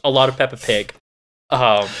watched a lot of Peppa Pig.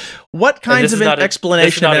 What kinds this of is not a- explanation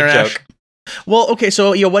this is not of a international? joke. Well, okay,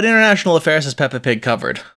 so what international affairs has Peppa Pig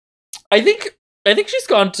covered? I think she's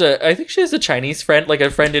gone to. I think she has a Chinese friend, like a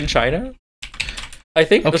friend in China. I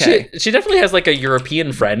think Okay. she definitely has like a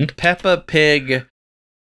European friend. Peppa Pig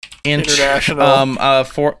International.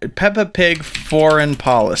 for Peppa Pig foreign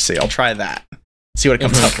policy. I'll try that. See what it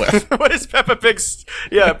comes up with. What is Peppa Pig's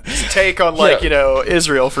take on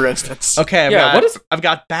Israel, for instance? Okay, I've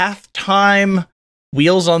got bath time,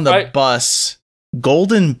 wheels on the bus,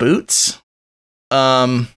 golden boots,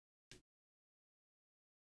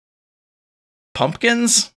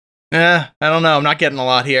 pumpkins. I don't know. I'm not getting a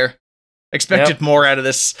lot here. Expected more out of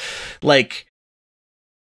this, like.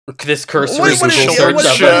 This cursory What is Google search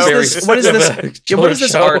this- of what is very this- similar Yeah, what is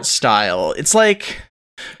this show. art style? It's like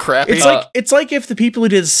Crappy. it's like if the people who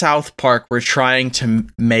did South Park were trying to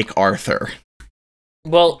make Arthur.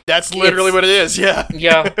 Well, That's literally it's- what it is. Yeah.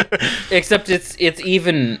 Yeah, except it's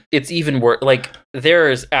even worse. Like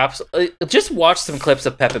there's just watch some clips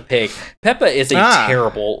of Peppa Pig. Peppa is a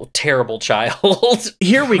terrible child.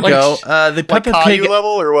 Here we Like, go. The Like Peppa Caillou Pig, level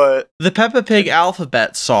or what? the Peppa Pig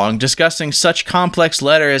alphabet song discussing such complex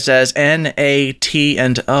letters as N, A, T,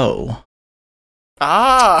 and O.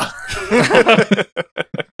 Ah.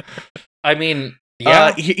 I mean,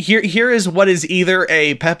 yeah. Here is what is either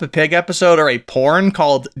a Peppa Pig episode or a porn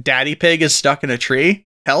called "Daddy Pig is Stuck in a Tree."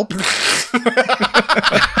 Help.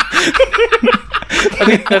 I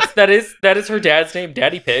mean, that is her dad's name,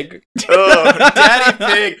 Daddy Pig. Oh, Daddy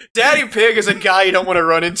Pig. Daddy Pig is a guy you don't want to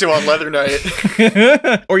run into on Leather Night.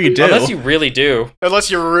 Or you do. Unless you really do.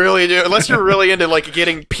 Unless you're really into like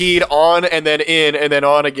getting peed on and then in and then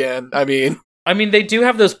on again. I mean, they do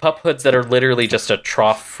have those pup hoods that are literally just a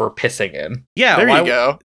trough for pissing in. Yeah, there you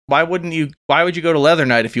go. Why would you go to Leather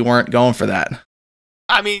Night if you weren't going for that?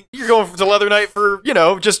 I mean, you're going to Leather Night for,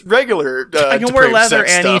 just regular I can wear depraved leather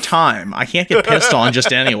sex stuff. anytime. I can't get pissed on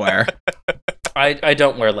just anywhere. I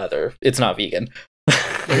don't wear leather. It's not vegan.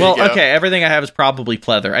 There you Well, go. okay, everything I have is probably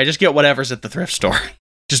pleather. I just get whatever's at the thrift store.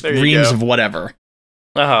 Just There you reams go. of whatever.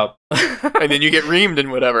 Uh-huh. And then you get reamed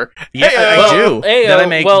and whatever. Yeah, Hey-o. I do. Hey-o,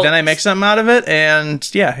 Then I make something out of it, and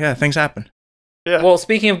yeah, things happen. Yeah. Well,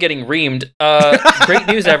 speaking of getting reamed, great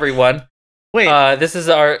news, everyone. Wait, This is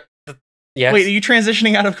our... Yes. wait, are you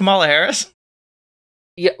transitioning out of Kamala Harris?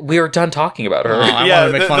 Yeah, we were done talking about her. Oh, I Yeah, want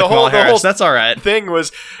to make the- fun the of whole- Kamala the Harris. whole- That's all right. Thing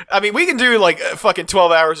was, I mean, we can do like fucking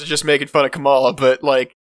 12 hours of just making fun of Kamala, but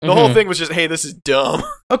like the whole Mhm. thing was just, hey, this is dumb.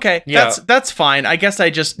 Okay, Yeah. that's fine. I guess I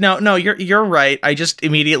just no, you're right. I just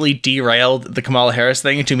immediately derailed the Kamala Harris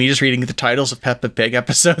thing into me just reading the titles of Peppa Pig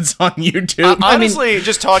episodes on YouTube. Honestly,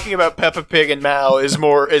 just talking about Peppa Pig and Mao is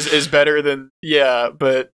better than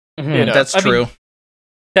but Mhm. you know, That's I mean, true.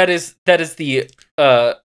 that is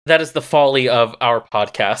the folly of our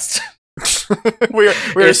podcast. we're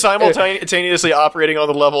It's- simultaneously operating on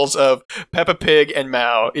the levels of Peppa Pig and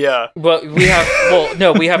Mao. Yeah. Well, we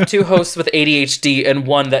have two hosts with ADHD and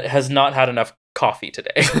one that has not had enough coffee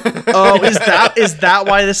today. Oh, is that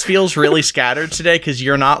why this feels really scattered today? Because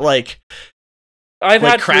you're not like I've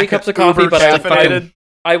Like had 3 crack- cups of coffee, Uber but caffeinated.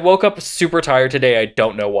 I woke up super tired today. I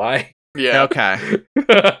don't know why. Yeah. okay.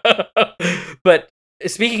 But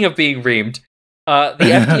speaking of being reamed, the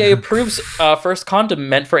FDA approves first condom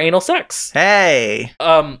meant for anal sex. Hey,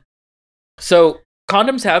 So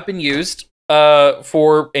condoms have been used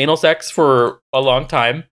for anal sex for a long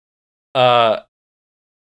time, and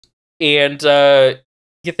the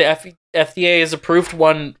FDA has approved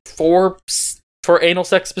one for anal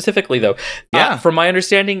sex specifically. Though, Yeah. from my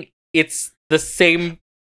understanding, it's the same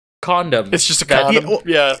condom. It's just a that- condom.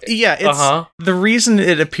 Yeah. yeah. It's Uh-huh. the reason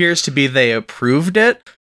it appears to be they approved it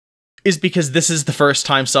is because this is the first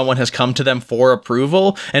time someone has come to them for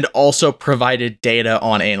approval and also provided data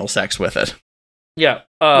on anal sex with it. Yeah.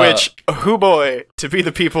 Which, who boy, to be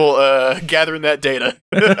the people gathering that data.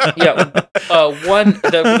 Yeah.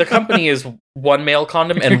 The company is One Male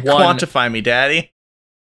Condom, and Quantify me, daddy.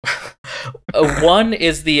 one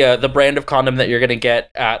is the brand of condom that you're gonna get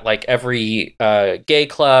at like every gay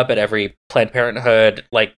club, at every Planned Parenthood.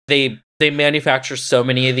 Like they manufacture so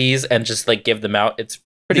many of these and just like give them out. It's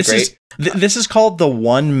pretty great. This is called the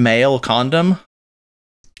One Male Condom.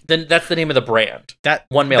 Then that's the name of the brand. That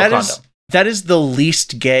One Male that Condom. is- that is the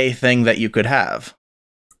least gay thing that you could have.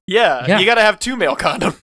 Yeah, you gotta have 2 male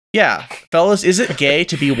condom. Yeah, fellas, is it gay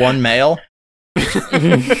to be one male?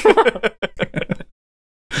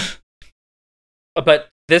 But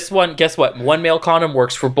this one, guess what? One Male Condom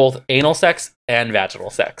works for both anal sex and vaginal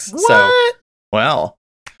sex. So What? Well,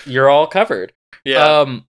 you're all covered. Yeah.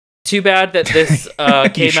 Too bad that this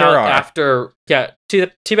came sure out are. after. Yeah. Too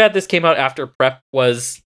bad this came out after PrEP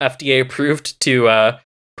was FDA approved to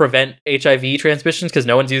prevent HIV transmissions because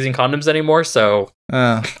no one's using condoms anymore. So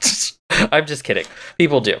I'm just kidding.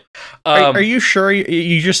 People do. are you sure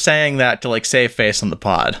you're just saying that to like save face on the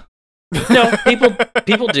pod? No,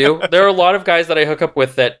 people do. There are a lot of guys that I hook up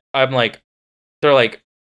with that I'm like, they're like,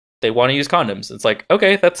 they want to use condoms. It's like,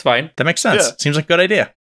 okay, that's fine. That makes sense. Yeah. Seems like a good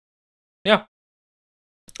idea.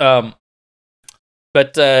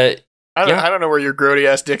 But I yeah. don't know where your grody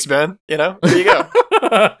ass dick's been. You know, there you go.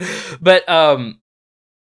 but I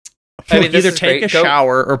mean, this either is take great. a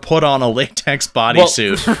shower or put on a latex Well-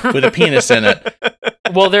 bodysuit with a penis in it.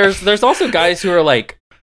 Well, there's also guys who are like,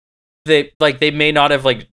 they may not have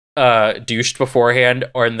like douched beforehand,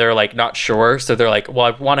 or and they're like not sure, so they're like, well,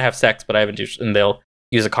 I want to have sex, but I haven't douched, and they'll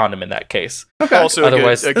use a condom in that case. Okay. Also,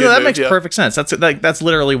 Otherwise- a good No, that move, makes yeah. perfect sense. That's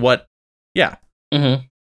literally what. Yeah, Mm-hmm.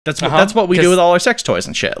 that's Uh-huh. that's what we do 'Cause- with all our sex toys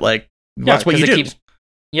and shit. Like that's what you do.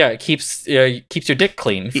 Yeah, it keeps your dick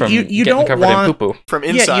clean from You getting don't covered want- in poo poo. From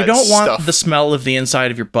inside Yeah, you don't want stuff. the smell of the inside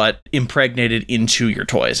of your butt impregnated into your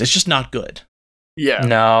toys. It's just not good. Yeah.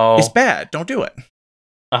 No, It's bad. Don't do it.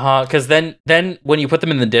 because then when you put them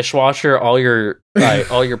in the dishwasher, all your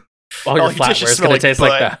All your flatware dishes is smell gonna like taste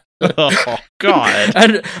like butt. that. Oh God.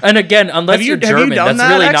 And again, unless Have you- you're have you German, done that's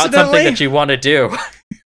that really not something accidentally? that you want to do.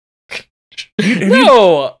 Have you-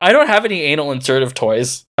 No, I don't have any anal insertive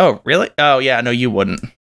toys. Oh really? Oh yeah. No, you wouldn't.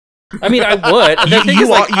 I mean, I would. The thing You is,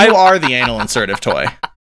 like, are the anal insertive toy.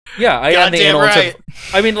 yeah, I am the Goddamn anal right. insertive.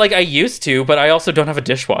 I mean, like I used to, but I also don't have a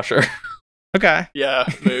dishwasher. Okay. Yeah,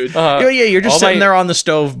 mood. Yeah, you're just all sitting my- there on the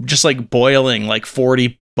stove, just like boiling like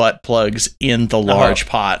 40 butt plugs in the large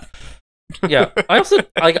pot. Yeah, I also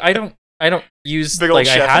like I don't use Big old like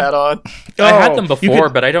chef hat on. I had Oh, them you before,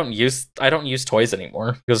 could- but I don't use toys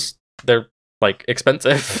anymore because they're like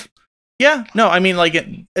expensive. Yeah, no, I mean, like,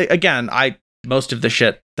 again, most of the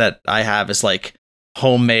shit that I have is like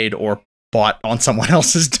homemade or bought on someone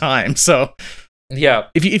else's time. So Yeah,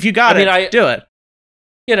 if you got I mean, it, do it.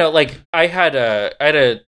 you know, like I had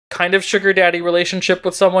a kind of sugar daddy relationship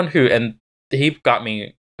with someone and he got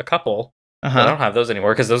me a couple. I Uh-huh. don't have those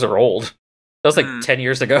anymore because those are old. That was like Hmm. 10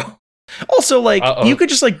 years ago. Also, like, Uh-oh. you could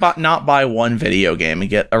just like not buy one video game and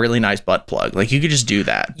get a really nice butt plug. Like, you could just do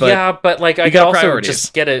that. But Yeah, but like I you could got also priorities.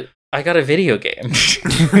 just get it. I got a video game.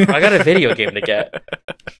 I got a video game to get.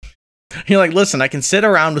 you're like, listen, I can sit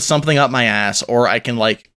around with something up my ass, or I can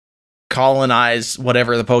like colonize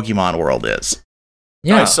whatever the Pokemon world is.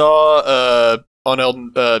 Yeah. I saw on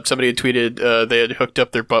Elden somebody had tweeted they had hooked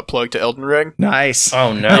up their butt plug to Elden Ring. Nice.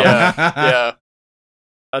 Oh no. Yeah. Yeah.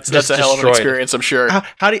 That's Just a hell of an destroyed. experience, I'm sure.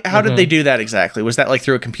 How did they do that exactly? Was that like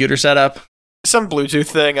through a computer setup? Some Bluetooth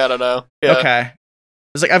thing, I don't know. Yeah. Okay.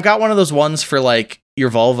 It's like I've got one of those ones for like your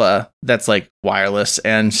vulva that's like wireless,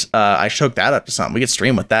 and I should hook that up to something. We could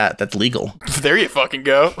stream with that. That's legal. There you fucking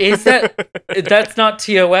go. Is that's not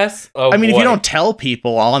TOS? Oh, I mean, if boy. you don't tell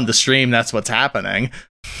people on the stream that's what's happening.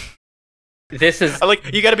 This is I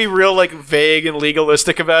like you got to be real like vague and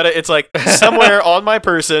legalistic about it. It's like somewhere on my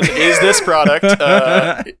person is this product.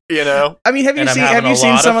 You know, I mean, have you And I'm seen having a some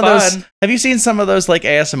lot of of those? fun. Have you seen some of those like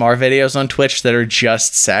ASMR videos on Twitch that are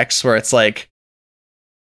just sex, where it's like,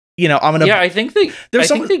 you know, I'm gonna. yeah. I think they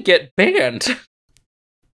get banned.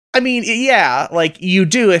 I mean, yeah, like you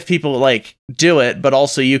do if people like do it, but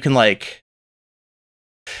also you can like.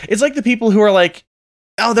 It's like the people who are like,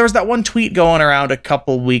 oh, there was that one tweet going around a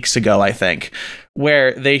couple weeks ago, I think,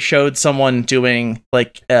 where they showed someone doing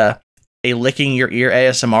like a licking your ear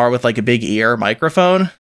ASMR with like a big ear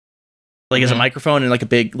microphone, like as a Mhm. microphone and like a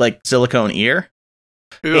big like silicone ear,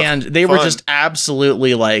 Ugh, and they were fun. just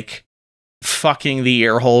absolutely like fucking the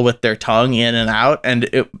ear hole with their tongue in and out, and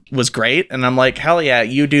it was great. And I'm like, hell yeah,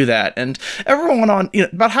 you do that. And everyone on, you know,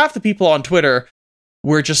 about half the people on Twitter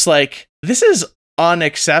were just like, this is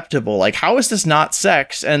unacceptable. Like, how is this not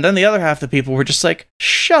sex? And then the other half of the people were just like,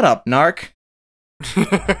 shut up, narc.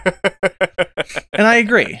 And I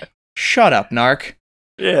agree. Shut up, narc.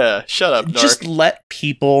 Yeah, shut up, Narc. Just let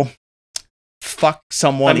people fuck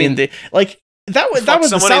someone I mean, in the like that was fuck the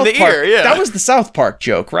someone South in the Park. ear, yeah. That was the South Park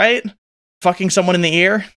joke, right? Fucking someone in the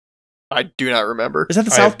ear. I do not remember. Is that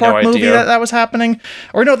the I South have no Park movie idea. that was happening?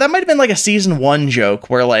 Or no, that might have been like a season 1 joke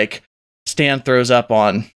where like Stan throws up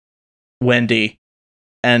on Wendy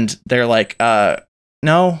and they're like,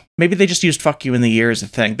 no, maybe they just used fuck you in the ear as a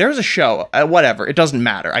thing. There's a show, whatever. It doesn't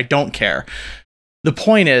matter. I don't care. The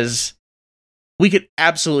point is, we could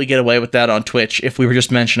absolutely get away with that on Twitch if we were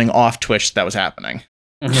just mentioning off Twitch that was happening.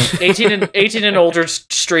 18 and older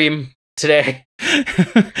stream today.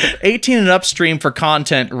 18 and upstream for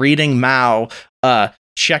content, reading Mao,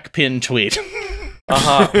 check pin tweet.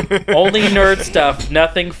 Only nerd stuff.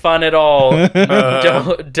 Nothing fun at all.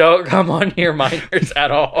 Don't come on here, minors at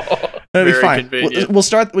all. That'd be Very fine. convenient.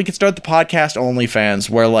 We could start the podcast OnlyFans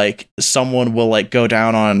where like someone will like go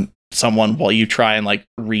down on someone while you try and like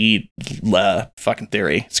read fucking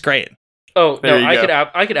theory. It's great. Oh There no, you go.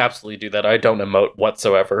 I could absolutely do that. I don't emote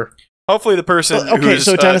whatsoever. Hopefully, the person Well, okay, who's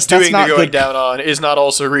so Dennis, that's doing the not going good- down on is not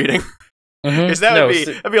also reading. Because that No, would be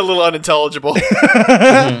that'd be a little unintelligible.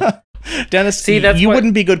 Dennis, See, that's you what-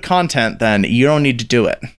 wouldn't be good content then. You don't need to do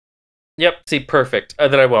it. Yep. See, perfect.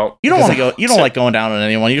 That I won't. You don't Because want to go. You don't like going down on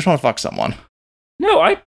anyone. You just want to fuck someone. No,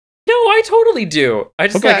 I totally do. I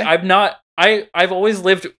just Okay. like I'm not. I've always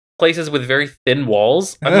lived places with very thin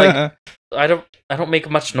walls. I'm like I don't make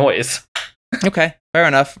much noise. okay, fair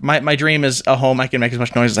enough. My dream is a home I can make as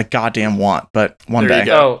much noise as I goddamn want, but one There you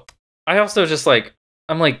day. go. Oh, I also just like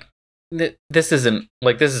I'm like this isn't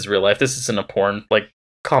like this is real life. This isn't a porn. Like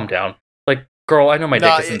calm down. Like girl, I know my dick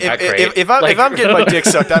Nah, isn't that great. if I'm getting my dick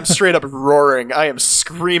sucked, I'm straight up roaring. I am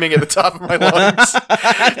screaming at the top of my lungs.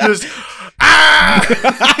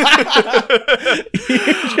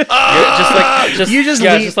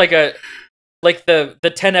 Just like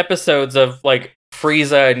the 10 episodes of like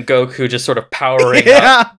Frieza and Goku just sort of powering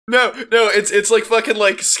up. No, it's like fucking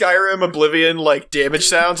like Skyrim Oblivion like damage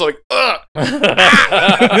sounds like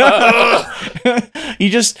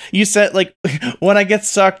You said like when I get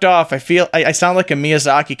sucked off, I sound like a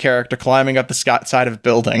Miyazaki character climbing up the side of a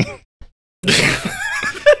building.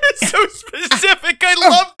 It's so specific. I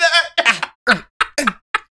love that.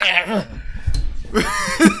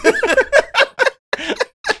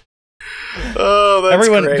 Oh, that's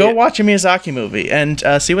Everyone, great. go watch a Miyazaki movie and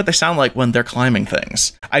see what they sound like when they're climbing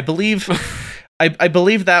things. I believe, I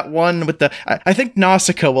believe that one with the. I think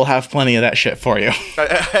Nausicaa will have plenty of that shit for you.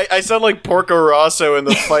 I sound like Porco Rosso in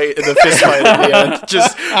the fist fight at the end,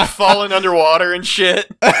 just falling underwater and shit.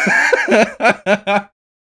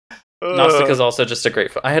 Nausicaa's also just a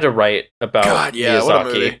great film. I had to write about Miyazaki. What a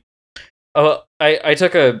movie. Oh, I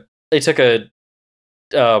took a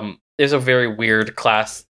there's a very weird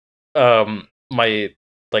class my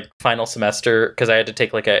like final semester because I had to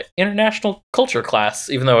take like a international culture class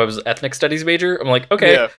even though I was ethnic studies major. I'm like,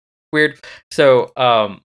 okay, weird. So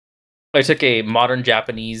I took a modern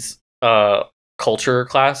Japanese culture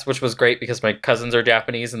class, which was great because my cousins are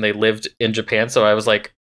Japanese and they lived in Japan. So I was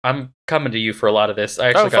like, I'm coming to you for a lot of this.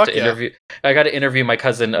 I actually got to interview my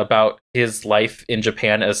cousin about his life in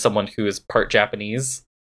Japan as someone who is part Japanese.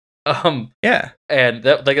 And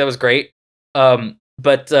that was great. I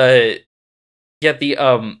had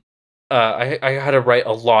to write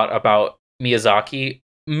a lot about Miyazaki,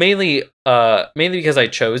 mainly because I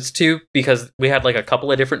chose to, because we had like a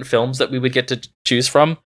couple of different films that we would get to choose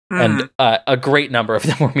from, and a great number of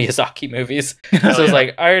them were Miyazaki movies. So it's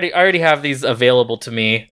like I already have these available to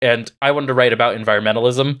me, and I wanted to write about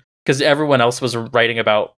environmentalism because everyone else was writing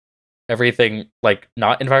about everything like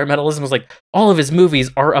not environmentalism. It was like all of his movies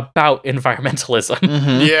are about environmentalism.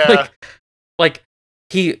 Mm-hmm. Yeah, like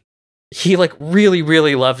he like really,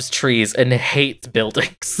 really loves trees and hates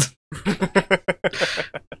buildings.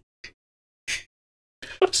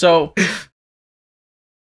 So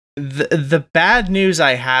the bad news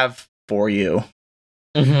I have for you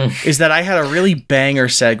is that I had a really banger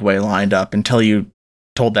segue lined up until you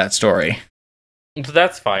told that story. So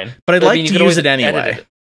that's fine. But I'd like to use it anyway.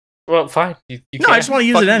 Well, fine. You no, I just want to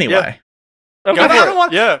use it anyway. Yeah. Okay. I don't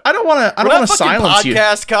want to silence you.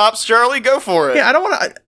 Podcast cops, Charlie, go for it. Yeah, I don't want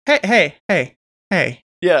to. Hey.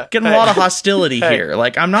 Yeah, getting a lot of hostility here.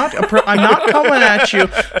 Like I'm not coming at you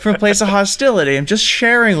from a place of hostility. I'm just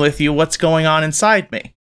sharing with you what's going on inside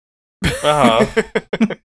me.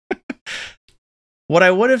 What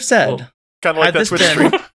I would have said, kind of like that Twitch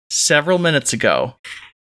stream several minutes ago,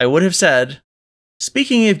 I would have said,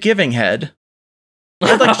 speaking of giving head,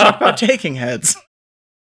 I'd like to talk about taking heads.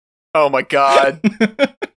 Oh my god.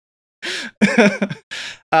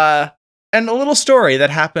 And a little story that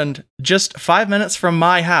happened just 5 minutes from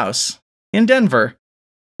my house in Denver,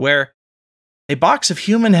 where a box of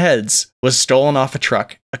human heads was stolen off a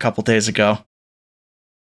truck a couple days ago.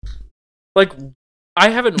 Like,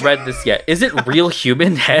 I haven't read this yet. Is it real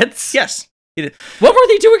human heads? Yes. What were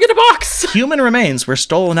they doing in a box? Human remains were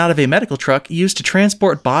stolen out of a medical truck used to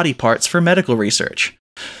transport body parts for medical research.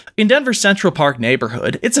 In Denver's Central Park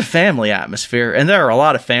neighborhood, it's a family atmosphere, and there are a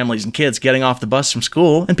lot of families and kids getting off the bus from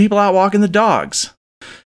school and people out walking the dogs.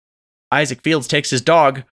 Isaac Fields takes his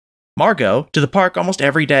dog, Margot, to the park almost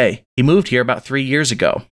every day. He moved here about 3 years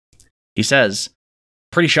ago. He says,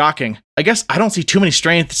 "Pretty shocking. I guess I don't see too many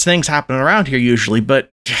strange things happening around here usually, but,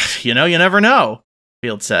 you never know,"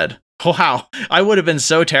 Fields said. Wow, I would have been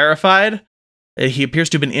so terrified. He appears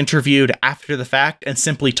to have been interviewed after the fact and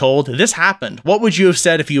simply told, "This happened. What would you have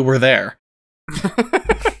said if you were there?"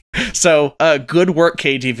 So, good work,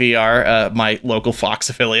 KTVR, my local Fox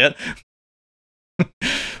affiliate,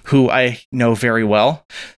 who I know very well.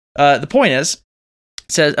 The point is,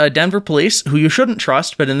 says Denver police, who you shouldn't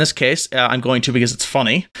trust, but in this case, I'm going to because it's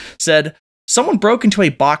funny, said, someone broke into a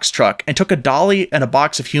box truck and took a dolly and a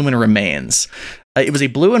box of human remains. It was a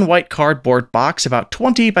blue and white cardboard box about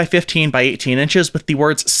 20 by 15 by 18 inches with the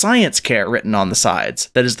words Science Care written on the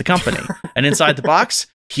sides. That is the company. And inside the box,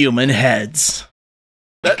 human heads.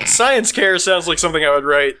 That Science Care sounds like something I would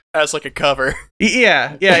write as like a cover.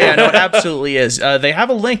 Yeah, no, it absolutely is. They have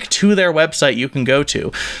a link to their website you can go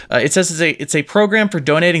to. It says it's a program for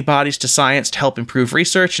donating bodies to science to help improve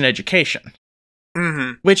research and education.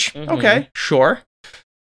 Mm-hmm. Which, okay, sure.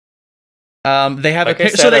 They have like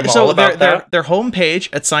their homepage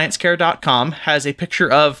at sciencecare.com has a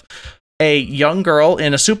picture of a young girl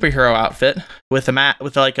in a superhero outfit with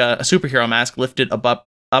with like a superhero mask lifted up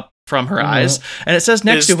from her eyes, and it says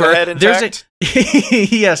next Is to the her, head there's intact?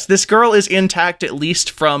 yes, this girl is intact at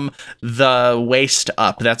least from the waist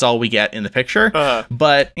up. That's all we get in the picture.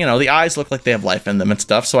 But you know, the eyes look like they have life in them and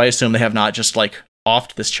stuff. So I assume they have not just like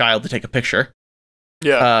offed this child to take a picture.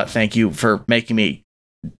 Yeah. Thank you for making me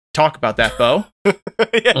talk about that, Bo.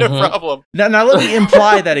 Yeah, no problem. Now let me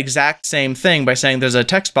imply that exact same thing by saying there's a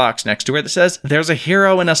text box next to it that says, "There's a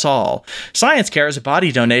hero in us all. Science Care is a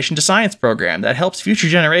body donation to science program that helps future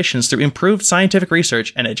generations through improved scientific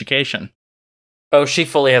research and education." Oh, she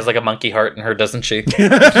fully has like a monkey heart in her, doesn't she? You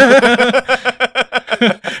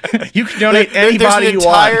can donate anybody you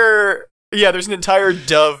want. Yeah, there's an entire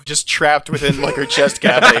dove just trapped within like her chest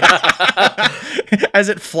cavity. As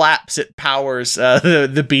it flaps, it powers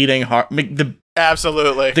the beating heart,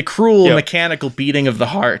 Absolutely. the cruel mechanical beating of the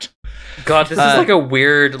heart. God, this is like a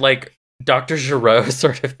weird like Dr. Giraud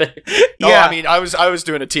sort of thing. Yeah, I mean, I was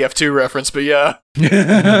doing a TF2 reference, but yeah.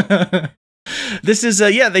 This is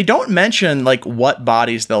they don't mention like what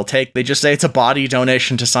bodies they'll take. They just say it's a body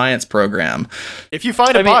donation to science program. If you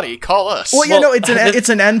find a body, call us. Well, it's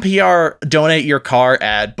an NPR donate your car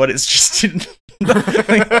ad, but it's just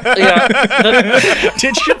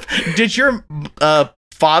did your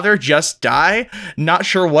father just die? Not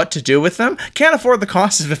sure what to do with them? Can't afford the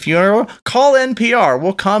cost of a funeral? Call NPR.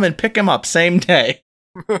 We'll come and pick him up same day.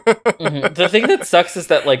 The thing that sucks is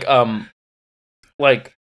that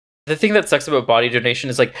the thing that sucks about body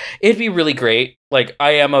donation is like it'd be really great. Like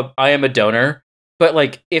I am a donor, but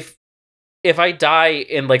like if I die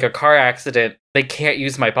in like a car accident, they can't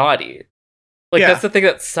use my body. Like that's the thing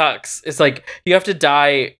that sucks. It's like you have to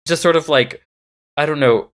die just sort of like, I don't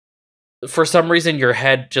know, for some reason your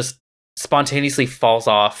head just spontaneously falls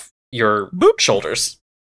off your shoulders.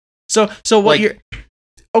 So what like, you're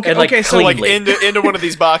Okay, and, like, okay, so like cleanly. into one of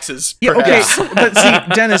these boxes. yeah, okay, perhaps. but see,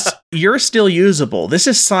 Dennis, you're still usable. This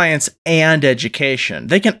is science and education.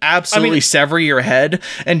 They can absolutely sever your head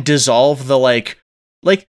and dissolve the like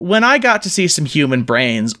when I got to see some human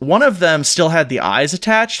brains, one of them still had the eyes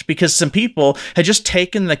attached because some people had just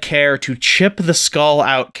taken the care to chip the skull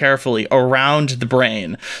out carefully around the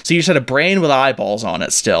brain. So you just had a brain with eyeballs on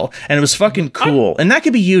it still, and it was fucking cool. And that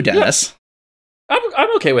could be you, Dennis.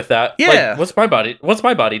 I'm okay with that. Yeah. Like, what's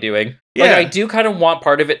my body doing? Yeah. Like, I do kind of want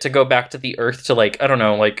part of it to go back to the earth to like, I don't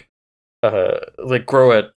know, like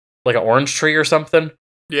grow an orange tree or something.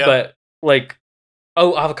 Yeah. But like,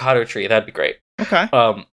 avocado tree, that'd be great. Okay.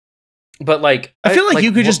 But like, I feel like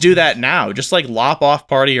you could just do that now. Just like lop off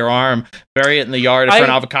part of your arm, bury it in the yard for an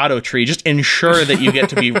avocado tree. Just ensure that you get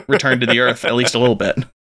to be returned to the earth at least a little bit.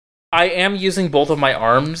 I am using both of my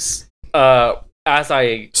arms as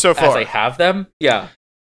I have them. Yeah.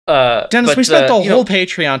 Dennis, we spent the whole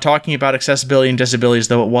Patreon talking about accessibility and disabilities,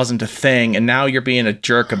 though it wasn't a thing, and now you're being a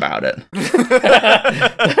jerk about it.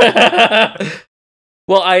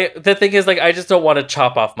 Well, the thing is, like, I just don't want to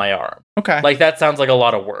chop off my arm. Okay. Like, that sounds like a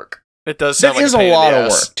lot of work. It does sound That is a lot of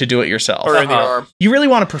work to do it yourself. Or in the arm. You really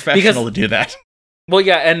want a professional to do that. Well,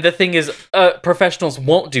 yeah, and the thing is, professionals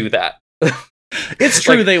won't do that. It's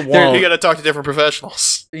true, like, they won't. You gotta talk to different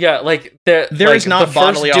professionals. Yeah, like, there is not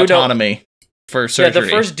bodily autonomy for surgery. Yeah,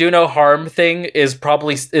 the first do no harm thing is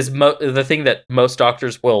probably the thing that most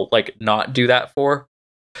doctors will like not do that for.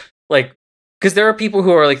 Like, because there are people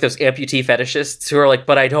who are like those amputee fetishists who are like,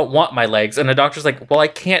 but I don't want my legs, and the doctor's like, well, I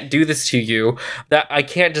can't do this to you. That I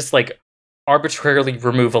can't just like arbitrarily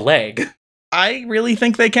remove a leg. I really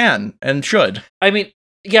think they can and should. I mean,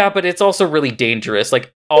 yeah, but it's also really dangerous.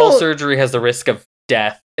 Like, all surgery has the risk of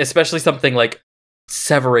death, especially something like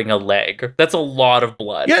severing a leg. That's a lot of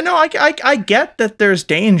blood. Yeah, no, I get that there's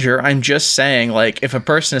danger. I'm just saying, like, if a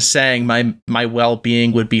person is saying my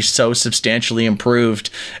well-being would be so substantially improved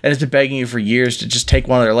and has been begging you for years to just take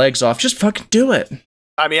one of their legs off, just fucking do it.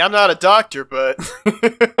 I mean, I'm not a doctor, but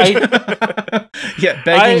yeah,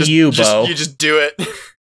 begging Bo. You just do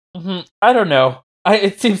it. I don't know.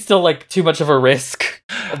 It seems still like too much of a risk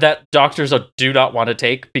that doctors do not want to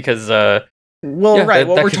take because right.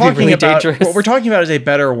 What we're talking about is a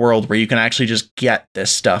better world where you can actually just get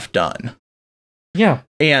this stuff done. Yeah,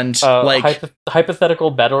 and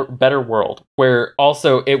hypothetical better world where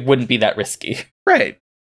also it wouldn't be that risky. Right.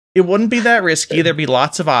 It wouldn't be that risky. There'd be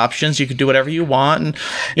lots of options. You could do whatever you want.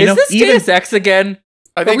 And is this Deus Ex again?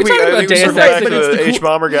 I think we circled back to the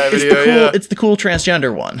H-Bomber guy video. It's the cool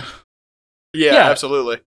transgender one. Yeah,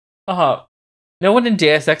 absolutely. No one in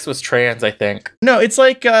Deus Ex was trans, I think. No, it's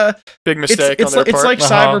like big mistake on their part. It's like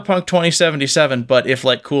Cyberpunk 2077, but if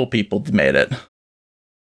like cool people made it.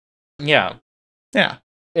 Yeah. Yeah.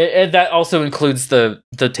 And that also includes the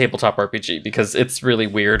tabletop RPG because it's really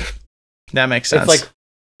weird. That makes sense. It's like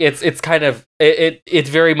it's kind of it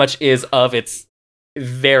very much is of its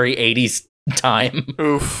very 80s time.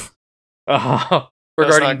 Oof.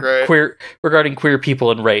 Regarding not great. queer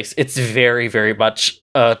people and race, it's very, very much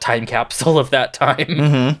a time capsule of that time.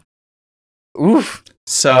 Mm-hmm. Oof.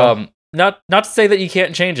 So, not to say that you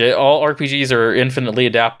can't change it. All RPGs are infinitely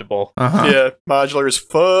adaptable. Yeah, modular as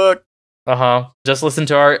fuck. Just listen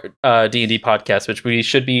to our D&D podcast, which we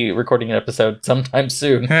should be recording an episode sometime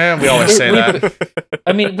soon. we always say that.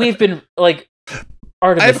 I mean, we've been like I have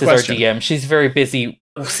Artemis a is our question. DM. She's very busy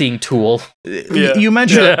seeing Tool. You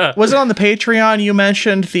mentioned, Yeah. was it on the Patreon? You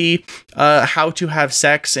mentioned the how to have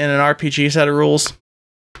sex in an RPG set of rules.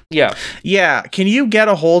 Yeah. Yeah, can you get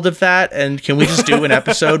a hold of that, and can we just do an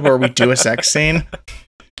episode where we do a sex scene?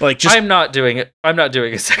 Like, just I'm not doing it. I'm not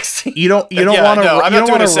doing a sex scene. you don't want to. No, I'm you not don't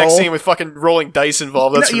doing want a to sex roll. scene with fucking rolling dice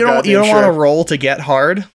involved. That's you don't want to roll to get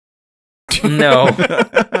hard. No.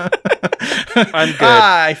 I'm good.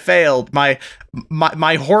 I failed. My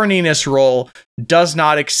horniness roll does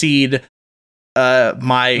not exceed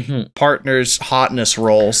my Mhm. partner's hotness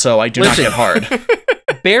roll, so I do Listen. not get hard.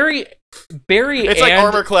 Barry It's like and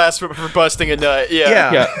armor class for busting a nut.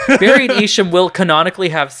 Yeah. yeah, Barry and Isham will canonically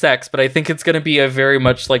have sex, but I think it's going to be a very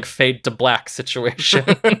much like fade to black situation.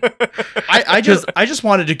 I just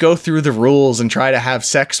wanted to go through the rules and try to have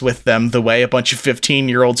sex with them the way a bunch of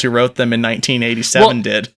 15-year-olds who wrote them in 1987 Well,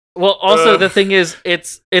 did. Well, also Ugh. the thing is,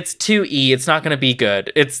 it's 2E. It's not going to be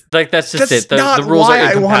good. It's like that's just That's it. The not rules why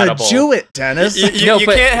are I want incompatible. to do it, Dennis. You No,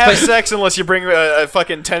 but- can't have but- sex unless you bring a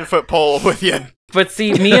fucking 10-foot pole with you. But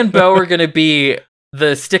see, me and Bo are going to be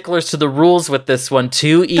the sticklers to the rules with this one.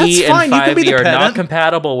 2E That's fine, and you can be 5E the are not pedant.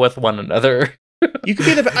 compatible with one another. You could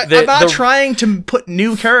be the. The- I'm not the- trying to put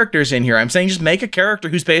new characters in here. I'm saying just make a character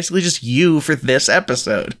who's basically just you for this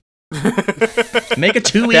episode. Make a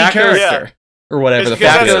 2E That goes- character or whatever the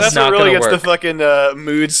Because fuck it goes is. that's not what really gonna gets the work. fucking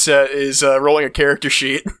mood set is rolling a character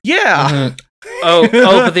sheet. Yeah. Mhm. Oh,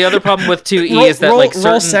 but the other problem with 2E is that roll, like roll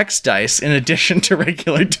certain sex dice in addition to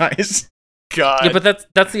regular dice. God. Yeah, but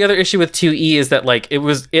that's the other issue with 2E is that like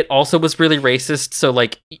it also was really racist. So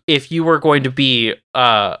like if you were going to be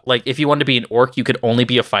like if you wanted to be an orc, you could only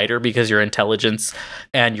be a fighter because your intelligence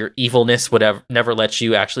and your evilness would never let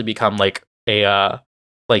you actually become like a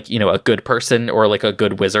like a good person or like a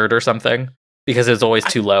good wizard or something because it's always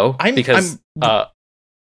too low. I'm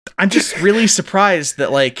just really surprised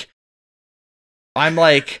that like I'm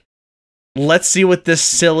like, let's see what this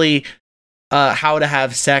silly how to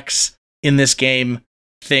have sex in this game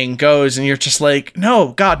thing goes, and you're just like,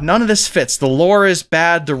 no, God, none of this fits. The lore is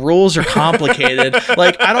bad, the rules are complicated.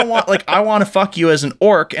 I want to fuck you as an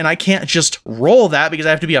orc, and I can't just roll that because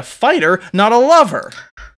I have to be a fighter, not a lover.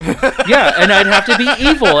 Yeah, and I'd have to be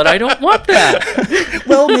evil, and I don't want that.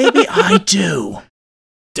 Well, maybe I do.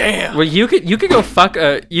 Damn. Well, you could go fuck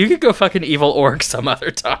an evil orc some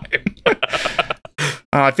other time.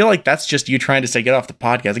 I feel like that's just you trying to say get off the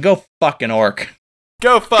podcast. Go fuck an orc.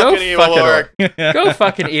 Go fucking evil fucking orc. Go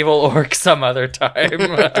fucking evil orc some other time.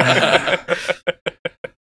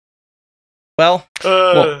 Well,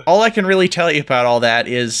 Uh, all I can really tell you about all that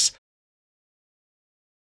is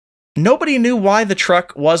nobody knew why the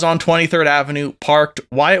truck was on 23rd Avenue, parked,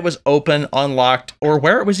 why it was open, unlocked, or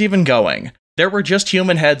where it was even going. There were just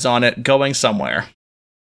human heads on it going somewhere.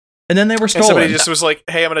 And then they were and stolen. somebody just was like,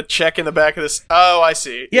 hey, I'm going to check in the back of this. Oh, I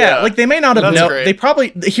see. Yeah, like they may not have That's known. great. They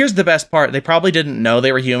probably, here's the best part, they probably didn't know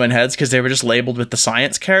they were human heads because they were just labeled with the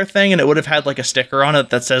science care thing, and it would have had like a sticker on it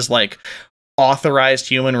that says like authorized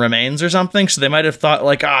human remains or something. So they might have thought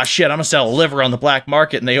like, ah, shit, I'm gonna sell a liver on the black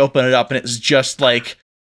market, and they open it up and it's just like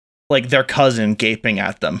their cousin gaping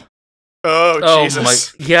at them. Oh,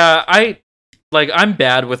 Jesus. Yeah, I'm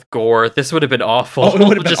bad with gore. This would have been awful. Oh, it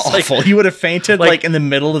would have been Just, awful. You would have fainted like- like in the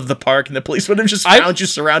middle of the park, and the police would have just I- found you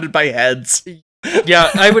surrounded by heads. Yeah,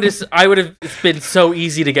 I would have been so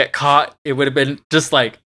easy to get caught. It would have been just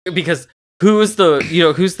like because who's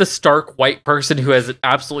the stark white person who has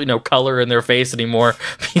absolutely no color in their face anymore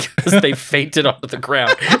because they fainted onto the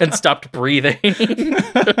ground and stopped breathing.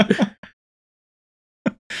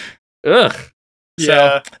 Ugh.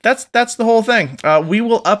 Yeah. So that's the whole thing. We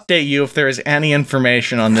will update you if there is any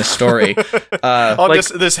information on this story. On like-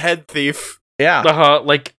 this head thief. Yeah.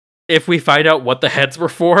 Like if we find out what the heads were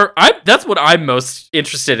for, that's what I'm most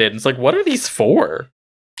interested in. It's like, what are these for?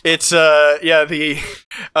 It's the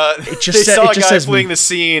just they sa- saw it a just guy says- fleeing the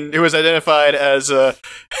scene who was identified as a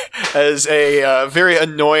very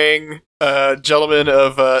annoying gentleman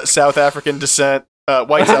of South African descent,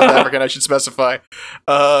 white South African, I should specify.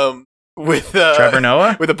 with Trevor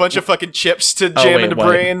Noah? with a bunch of fucking chips to Oh, jam wait, into what?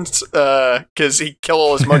 brains because he killed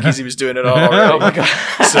all his monkeys. He was doing it all Oh already. my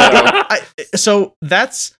god. So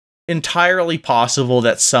that's entirely possible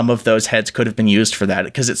that some of those heads could have been used for that,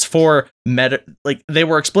 because it's for they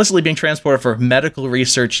were explicitly being transported for medical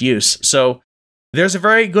research use. So there's a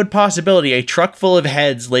very good possibility a truck full of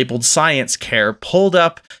heads labeled science care pulled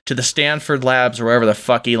up to the Stanford labs or wherever the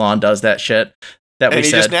fuck Elon does that shit that And we he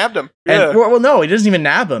said. just nabbed him. And, well, no, he doesn't even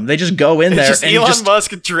nab them. They just go in It's there just and Elon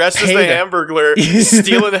Musk dressed as pay the them. Hamburglar,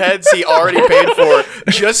 stealing heads he already paid for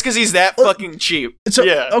just because he's that fucking cheap. So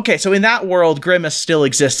yeah. okay, so in that world, Grimace still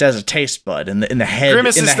exists as a taste bud in the head.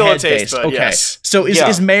 Grimace in is the still a head taste base. bud, Okay, yes. so Yeah.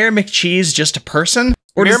 is Mayor McCheese just a person?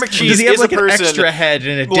 Or Mayor does McCheese he have is a like an person, extra head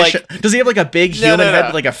in addition? like- Does he have like a big No, human no, head no.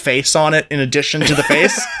 with like a face on it in addition to the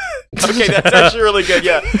face? Okay, that's actually really good.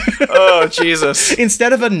 Yeah. Oh Jesus.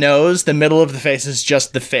 Instead of a nose, the middle of the face is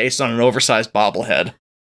just the face on an oversized bobblehead.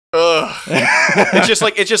 Ugh. It's just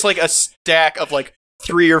like a stack of like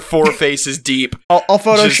 3 or 4 faces deep. I'll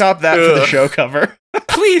Photoshop that for the ugh. show cover.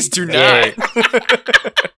 Please do not.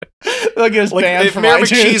 Look at his Like band if from Mayor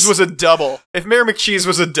iTunes. McCheese was a double. If Mayor McCheese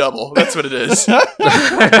was a double, that's what it is.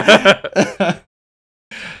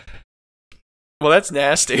 Well, that's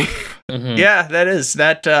nasty. Mhm. Yeah, that is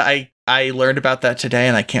that. I learned about that today,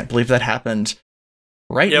 and I can't believe that happened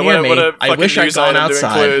right Yeah, near what me. a I fucking wish I'd news gone item to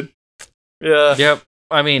outside. include. Yeah. Yep.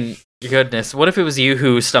 I mean, goodness. What if it was you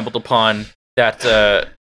who stumbled upon that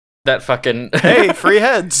that fucking Hey, free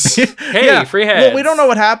heads. Hey, free heads. Well, we don't know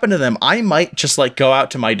what happened to them. I might just like go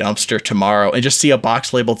out to my dumpster tomorrow and just see a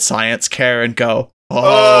box labeled science care and go,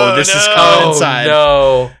 Oh, this is no. coming Oh inside.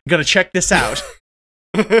 no. I'm gonna check this out.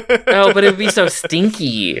 Oh, but it would be so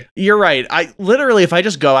stinky. You're right. I literally, if I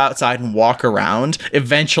just go outside and walk around,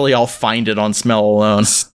 eventually I'll find it on smell alone.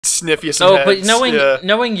 Sniff you some Oh, heads. but Yeah.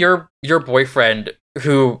 knowing your boyfriend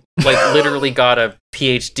who like literally got a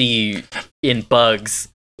PhD in bugs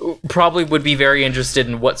probably would be very interested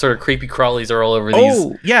in what sort of creepy crawlies are all over these.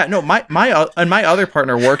 Oh yeah, no, my other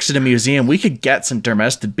partner works at a museum. We could get some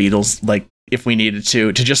domestic beetles, like if we needed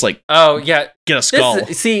to just like Oh yeah. get a skull.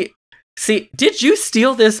 See, did you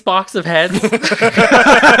steal this box of heads?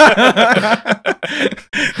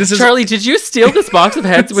 This is Charlie, did you steal this box of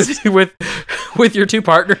heads with your two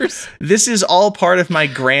partners? this is all part of my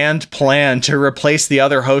grand plan to replace the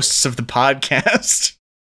other hosts of the podcast.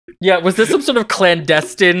 Yeah, was this some sort of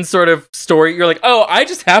clandestine sort of story? You're like, oh, I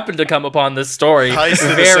just happened to come upon this story. Heist of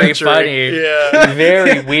the Very century. funny. Yeah.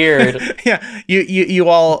 Very weird. Yeah, you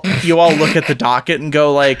all look at the docket and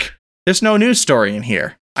go like, "There's no news story in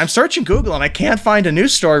here." I'm searching Google and I can't find a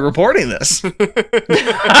news story reporting this.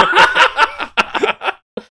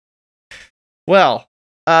 Well,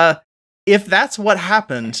 if that's what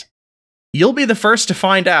happened, you'll be the first to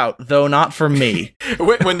find out, though not from me.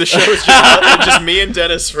 When the show is just me and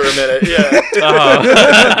Dennis for a minute. Yeah.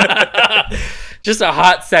 Uh-huh. Just a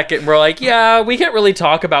hot second. We're like, yeah, we can't really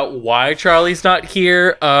talk about why Charlie's not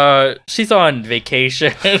here. She's on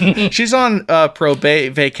vacation. She's on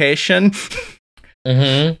vacation,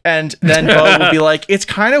 Mm-hmm. and then Bo will be like, "It's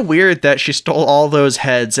kind of weird that she stole all those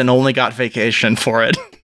heads and only got vacation for it."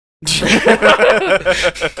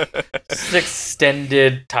 Just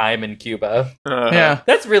extended time in Cuba. Yeah.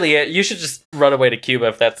 That's really it. You should just run away to Cuba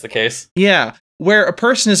if that's the case. Yeah, where a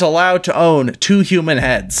person is allowed to own 2 human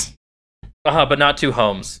heads. But not 2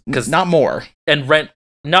 homes. Because Not more. and rent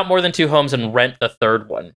not more than 2 homes and rent the third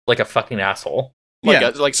one like a fucking asshole.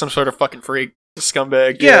 Like some sort of fucking freak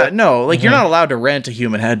scumbag. Yeah, no, like you're Mhm. not allowed to rent a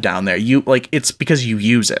human head down there. You like it's because you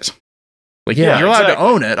use it. Like Yeah, you're allowed exactly.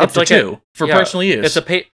 to own it up It's to like 2 for yeah, personal use. It's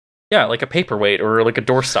a like a paperweight or like a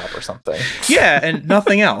doorstop or something. Yeah, and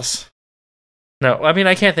nothing else. No, I mean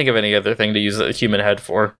I can't think of any other thing to use a human head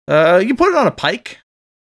for. You put it on a pike.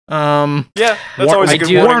 Yeah, that's War- always I a good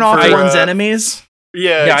do- warning warn off for, one's enemies.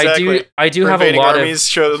 Yeah, Yeah, exactly. I do For have a invading lot armies, of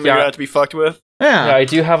show them yeah. you're not to be fucked with. Yeah. I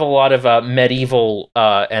do have a lot of medieval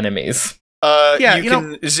enemies. Yeah, you you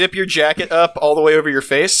can zip your jacket up all the way over your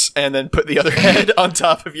face and then put the other head on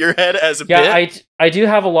top of your head as a Yeah, bit. I do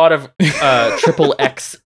have a lot of triple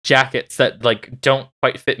X jackets that like don't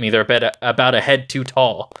quite fit me. They're about a head too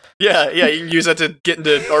tall. Yeah, you can use that to get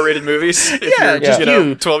into R-rated movies if Yeah, you're just you know,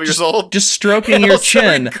 you. 12 years old. Just stroking And your also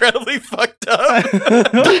chin. incredibly fucked up.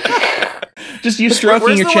 Just you stroking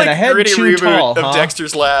Where's your the, chin. like, A head gritty too reboot tall. of huh?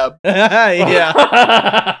 Dexter's Lab. Yeah.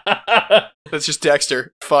 That's just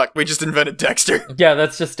Dexter. Fuck, we just invented Dexter. Yeah,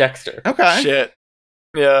 that's just Dexter. Okay. Shit.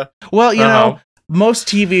 Yeah. Well, you Uh-huh. know, most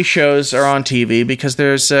TV shows are on TV because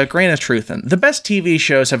there's a grain of truth in. The best TV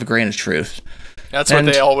shows have a grain of truth. That's what And-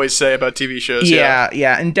 they always say about TV shows. Yeah.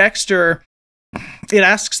 And Dexter, it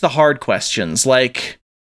asks the hard questions like,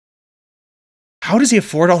 How does he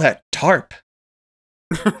afford all that tarp?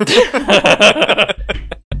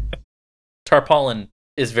 Tarpaulin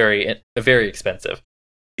is very expensive.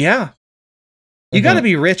 Yeah. You got to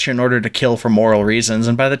be rich in order to kill for moral reasons,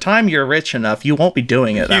 and by the time you're rich enough, you won't be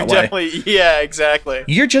doing it that way. Yeah, exactly.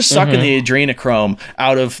 You're just sucking the adrenochrome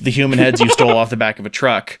out of the human heads you stole off the back of a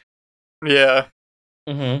truck. Yeah.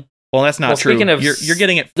 Mm-hmm. Well, that's not true. Speaking of You're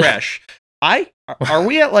getting it fresh. Are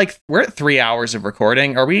we at we're at 3 hours of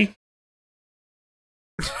recording? Are we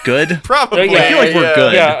good? Probably. Yeah, I feel like we're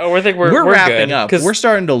good. Yeah, I think we're wrapping good, up. 'cause- We're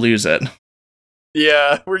starting to lose it.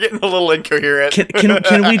 Yeah, we're getting a little incoherent.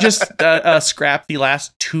 Can we just scrap the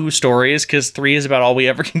last 2 stories, because 3 is about all we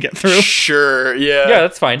ever can get through? Sure, yeah. Yeah,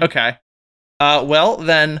 that's fine. Okay. Well,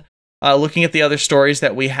 then, looking at the other stories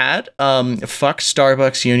that we had, fuck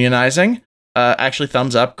Starbucks unionizing. Actually,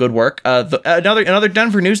 thumbs up. Good work. Another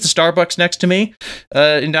Denver news. The Starbucks next to me,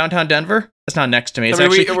 in downtown Denver. It's not next to me. It's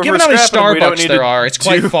actually, we're given how many scrapping them, we don't Starbucks need there to are, it's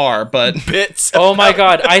quite do far. But Bits. Oh my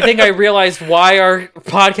god, I think I realized why our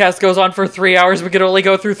podcast goes on for 3 hours. We can only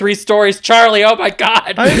go through 3 stories. Charlie, oh my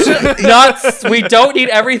god. Nuts. We don't need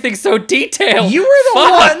everything so detailed. you were the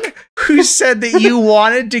Fuck. one who said that you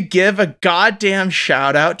wanted to give a goddamn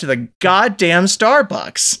shout out to the goddamn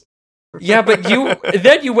Starbucks. Yeah, but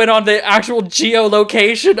you went on the actual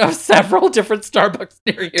geolocation of several different Starbucks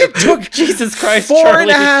near you. It took Jesus Christ, 4.5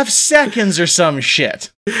 Charlie. seconds or some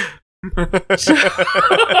shit. I'm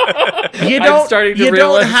starting to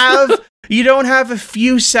realize. You don't have a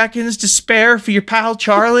few seconds to spare for your pal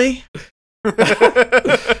Charlie?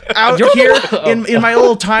 Out You're here the- in my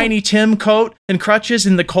little tiny Tim coat and crutches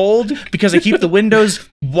in the cold because I keep the windows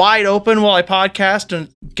wide open while I podcast and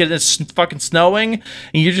it's fucking snowing, and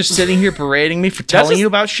you're just sitting here berating me for telling you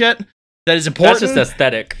about shit that is important. That's just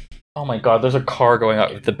aesthetic. Oh my god, there's a car going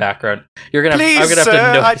out in the background. I'm gonna Please, have to sir,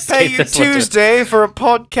 I'd notice pay you this one too. Tuesday for a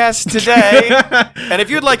podcast today. And if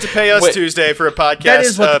you'd like to pay us Wait. Tuesday for a podcast, That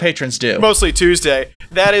is what the patrons do. mostly Tuesday.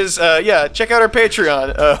 That is, check out our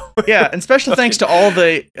Patreon. Yeah, and special thanks to all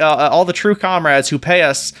the true comrades who pay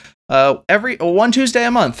us every one Tuesday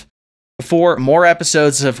a month for more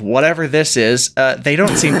episodes of whatever this is. They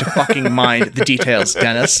don't seem to fucking mind the details,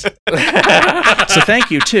 Dennis. So thank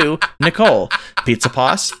you to Nicole, Pizza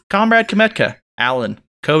Pos, Comrade Kometka, Alan,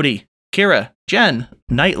 Cody, Kira, Jen,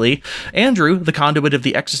 Knightley, Andrew, the conduit of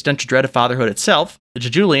the existential dread of fatherhood itself,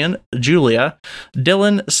 Julian, Julia,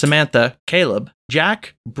 Dylan, Samantha, Caleb,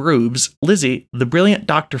 Jack, Broobs, Lizzie, the brilliant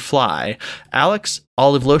Dr. Fly, Alex,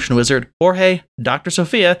 Olive Lotion Wizard, Jorge, Dr.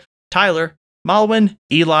 Sophia, Tyler, Malwin,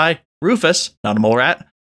 Eli, Rufus, not a mole rat,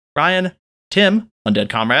 Ryan, Tim, Undead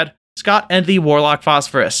Comrade, Scott, and the Warlock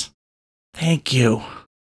Phosphorus. Thank you.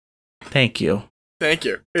 Thank you. Thank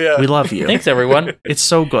you. Yeah. We love you. Thanks, everyone. It's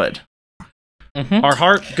so good. Mhm. Our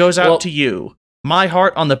heart goes out Well- to you. My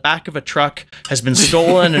heart on the back of a truck has been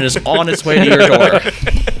stolen and is on its way to your door.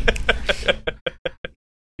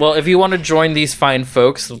 Well, if you want to join these fine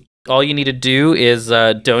folks, all you need to do is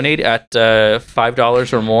donate at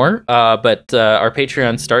 $5 or more. But our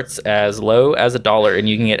Patreon starts as low as $1, and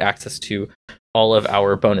you can get access to all of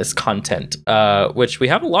our bonus content, which we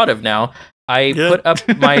have a lot of now. I put up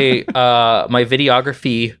my my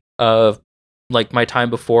videography of like my time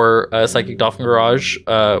before Psychic Dolphin Garage,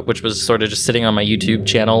 which was sort of just sitting on my YouTube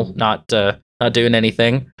channel, not doing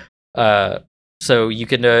anything. So you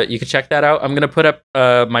can check that out. I'm gonna put up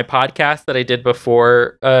my podcast that I did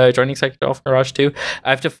before joining Psychic Dolphin Garage 2. I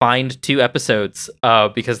have to find 2 episodes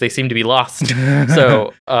because they seem to be lost.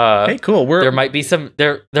 So Hey, cool. there might be some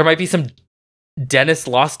Dennis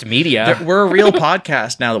lost media. We're a real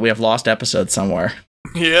podcast now that we have lost episodes somewhere.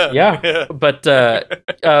 Yeah. But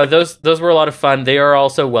those were a lot of fun. They are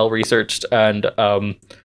also well researched, and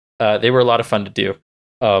they were a lot of fun to do.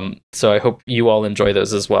 So I hope you all enjoy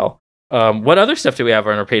those as well. What other stuff do we have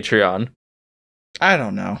on our Patreon? I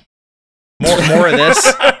don't know. More of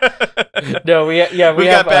this. No, we We have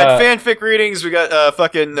got bad fanfic readings. We got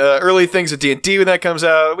fucking early things at D&D when that comes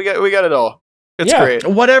out. We got it all. It's Yeah. great.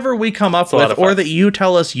 Whatever we come up It's a lot with, of or fun. that you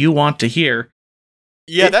tell us you want to hear.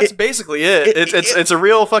 Yeah, It- that's it- basically it. It's a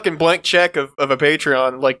real fucking blank check of a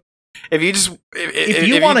Patreon. Like, if you just If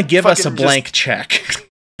you want to give us a fucking blank check,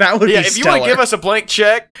 that would yeah, be if you want stellar. to give us a blank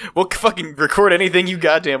check, we'll fucking record anything you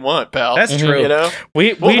goddamn want, pal. That's Mhm. true. You know,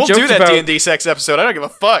 we we'll joked do that about D&D sex episode. I don't give a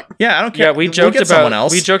fuck. Yeah, I don't care. yeah we We'll joked get about someone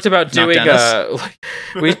else. we joked about Not doing Dennis.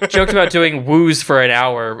 we joked about doing woos for an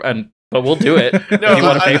hour, but we'll do it No, if you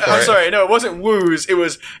want to pay for I'm it. sorry. No, it wasn't woos. It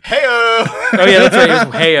was heyo. Oh yeah, that's right. It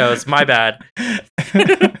was Hayos. My bad.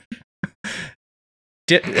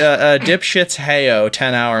 Dipshits Heyo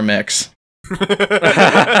 10-hour mix.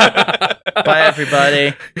 Bye,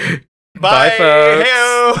 everybody. Bye, folks.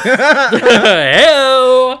 Heyo.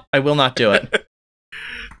 Heyo! I will not do it.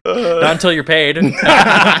 Not until you're paid.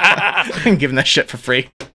 I'm giving that shit for free.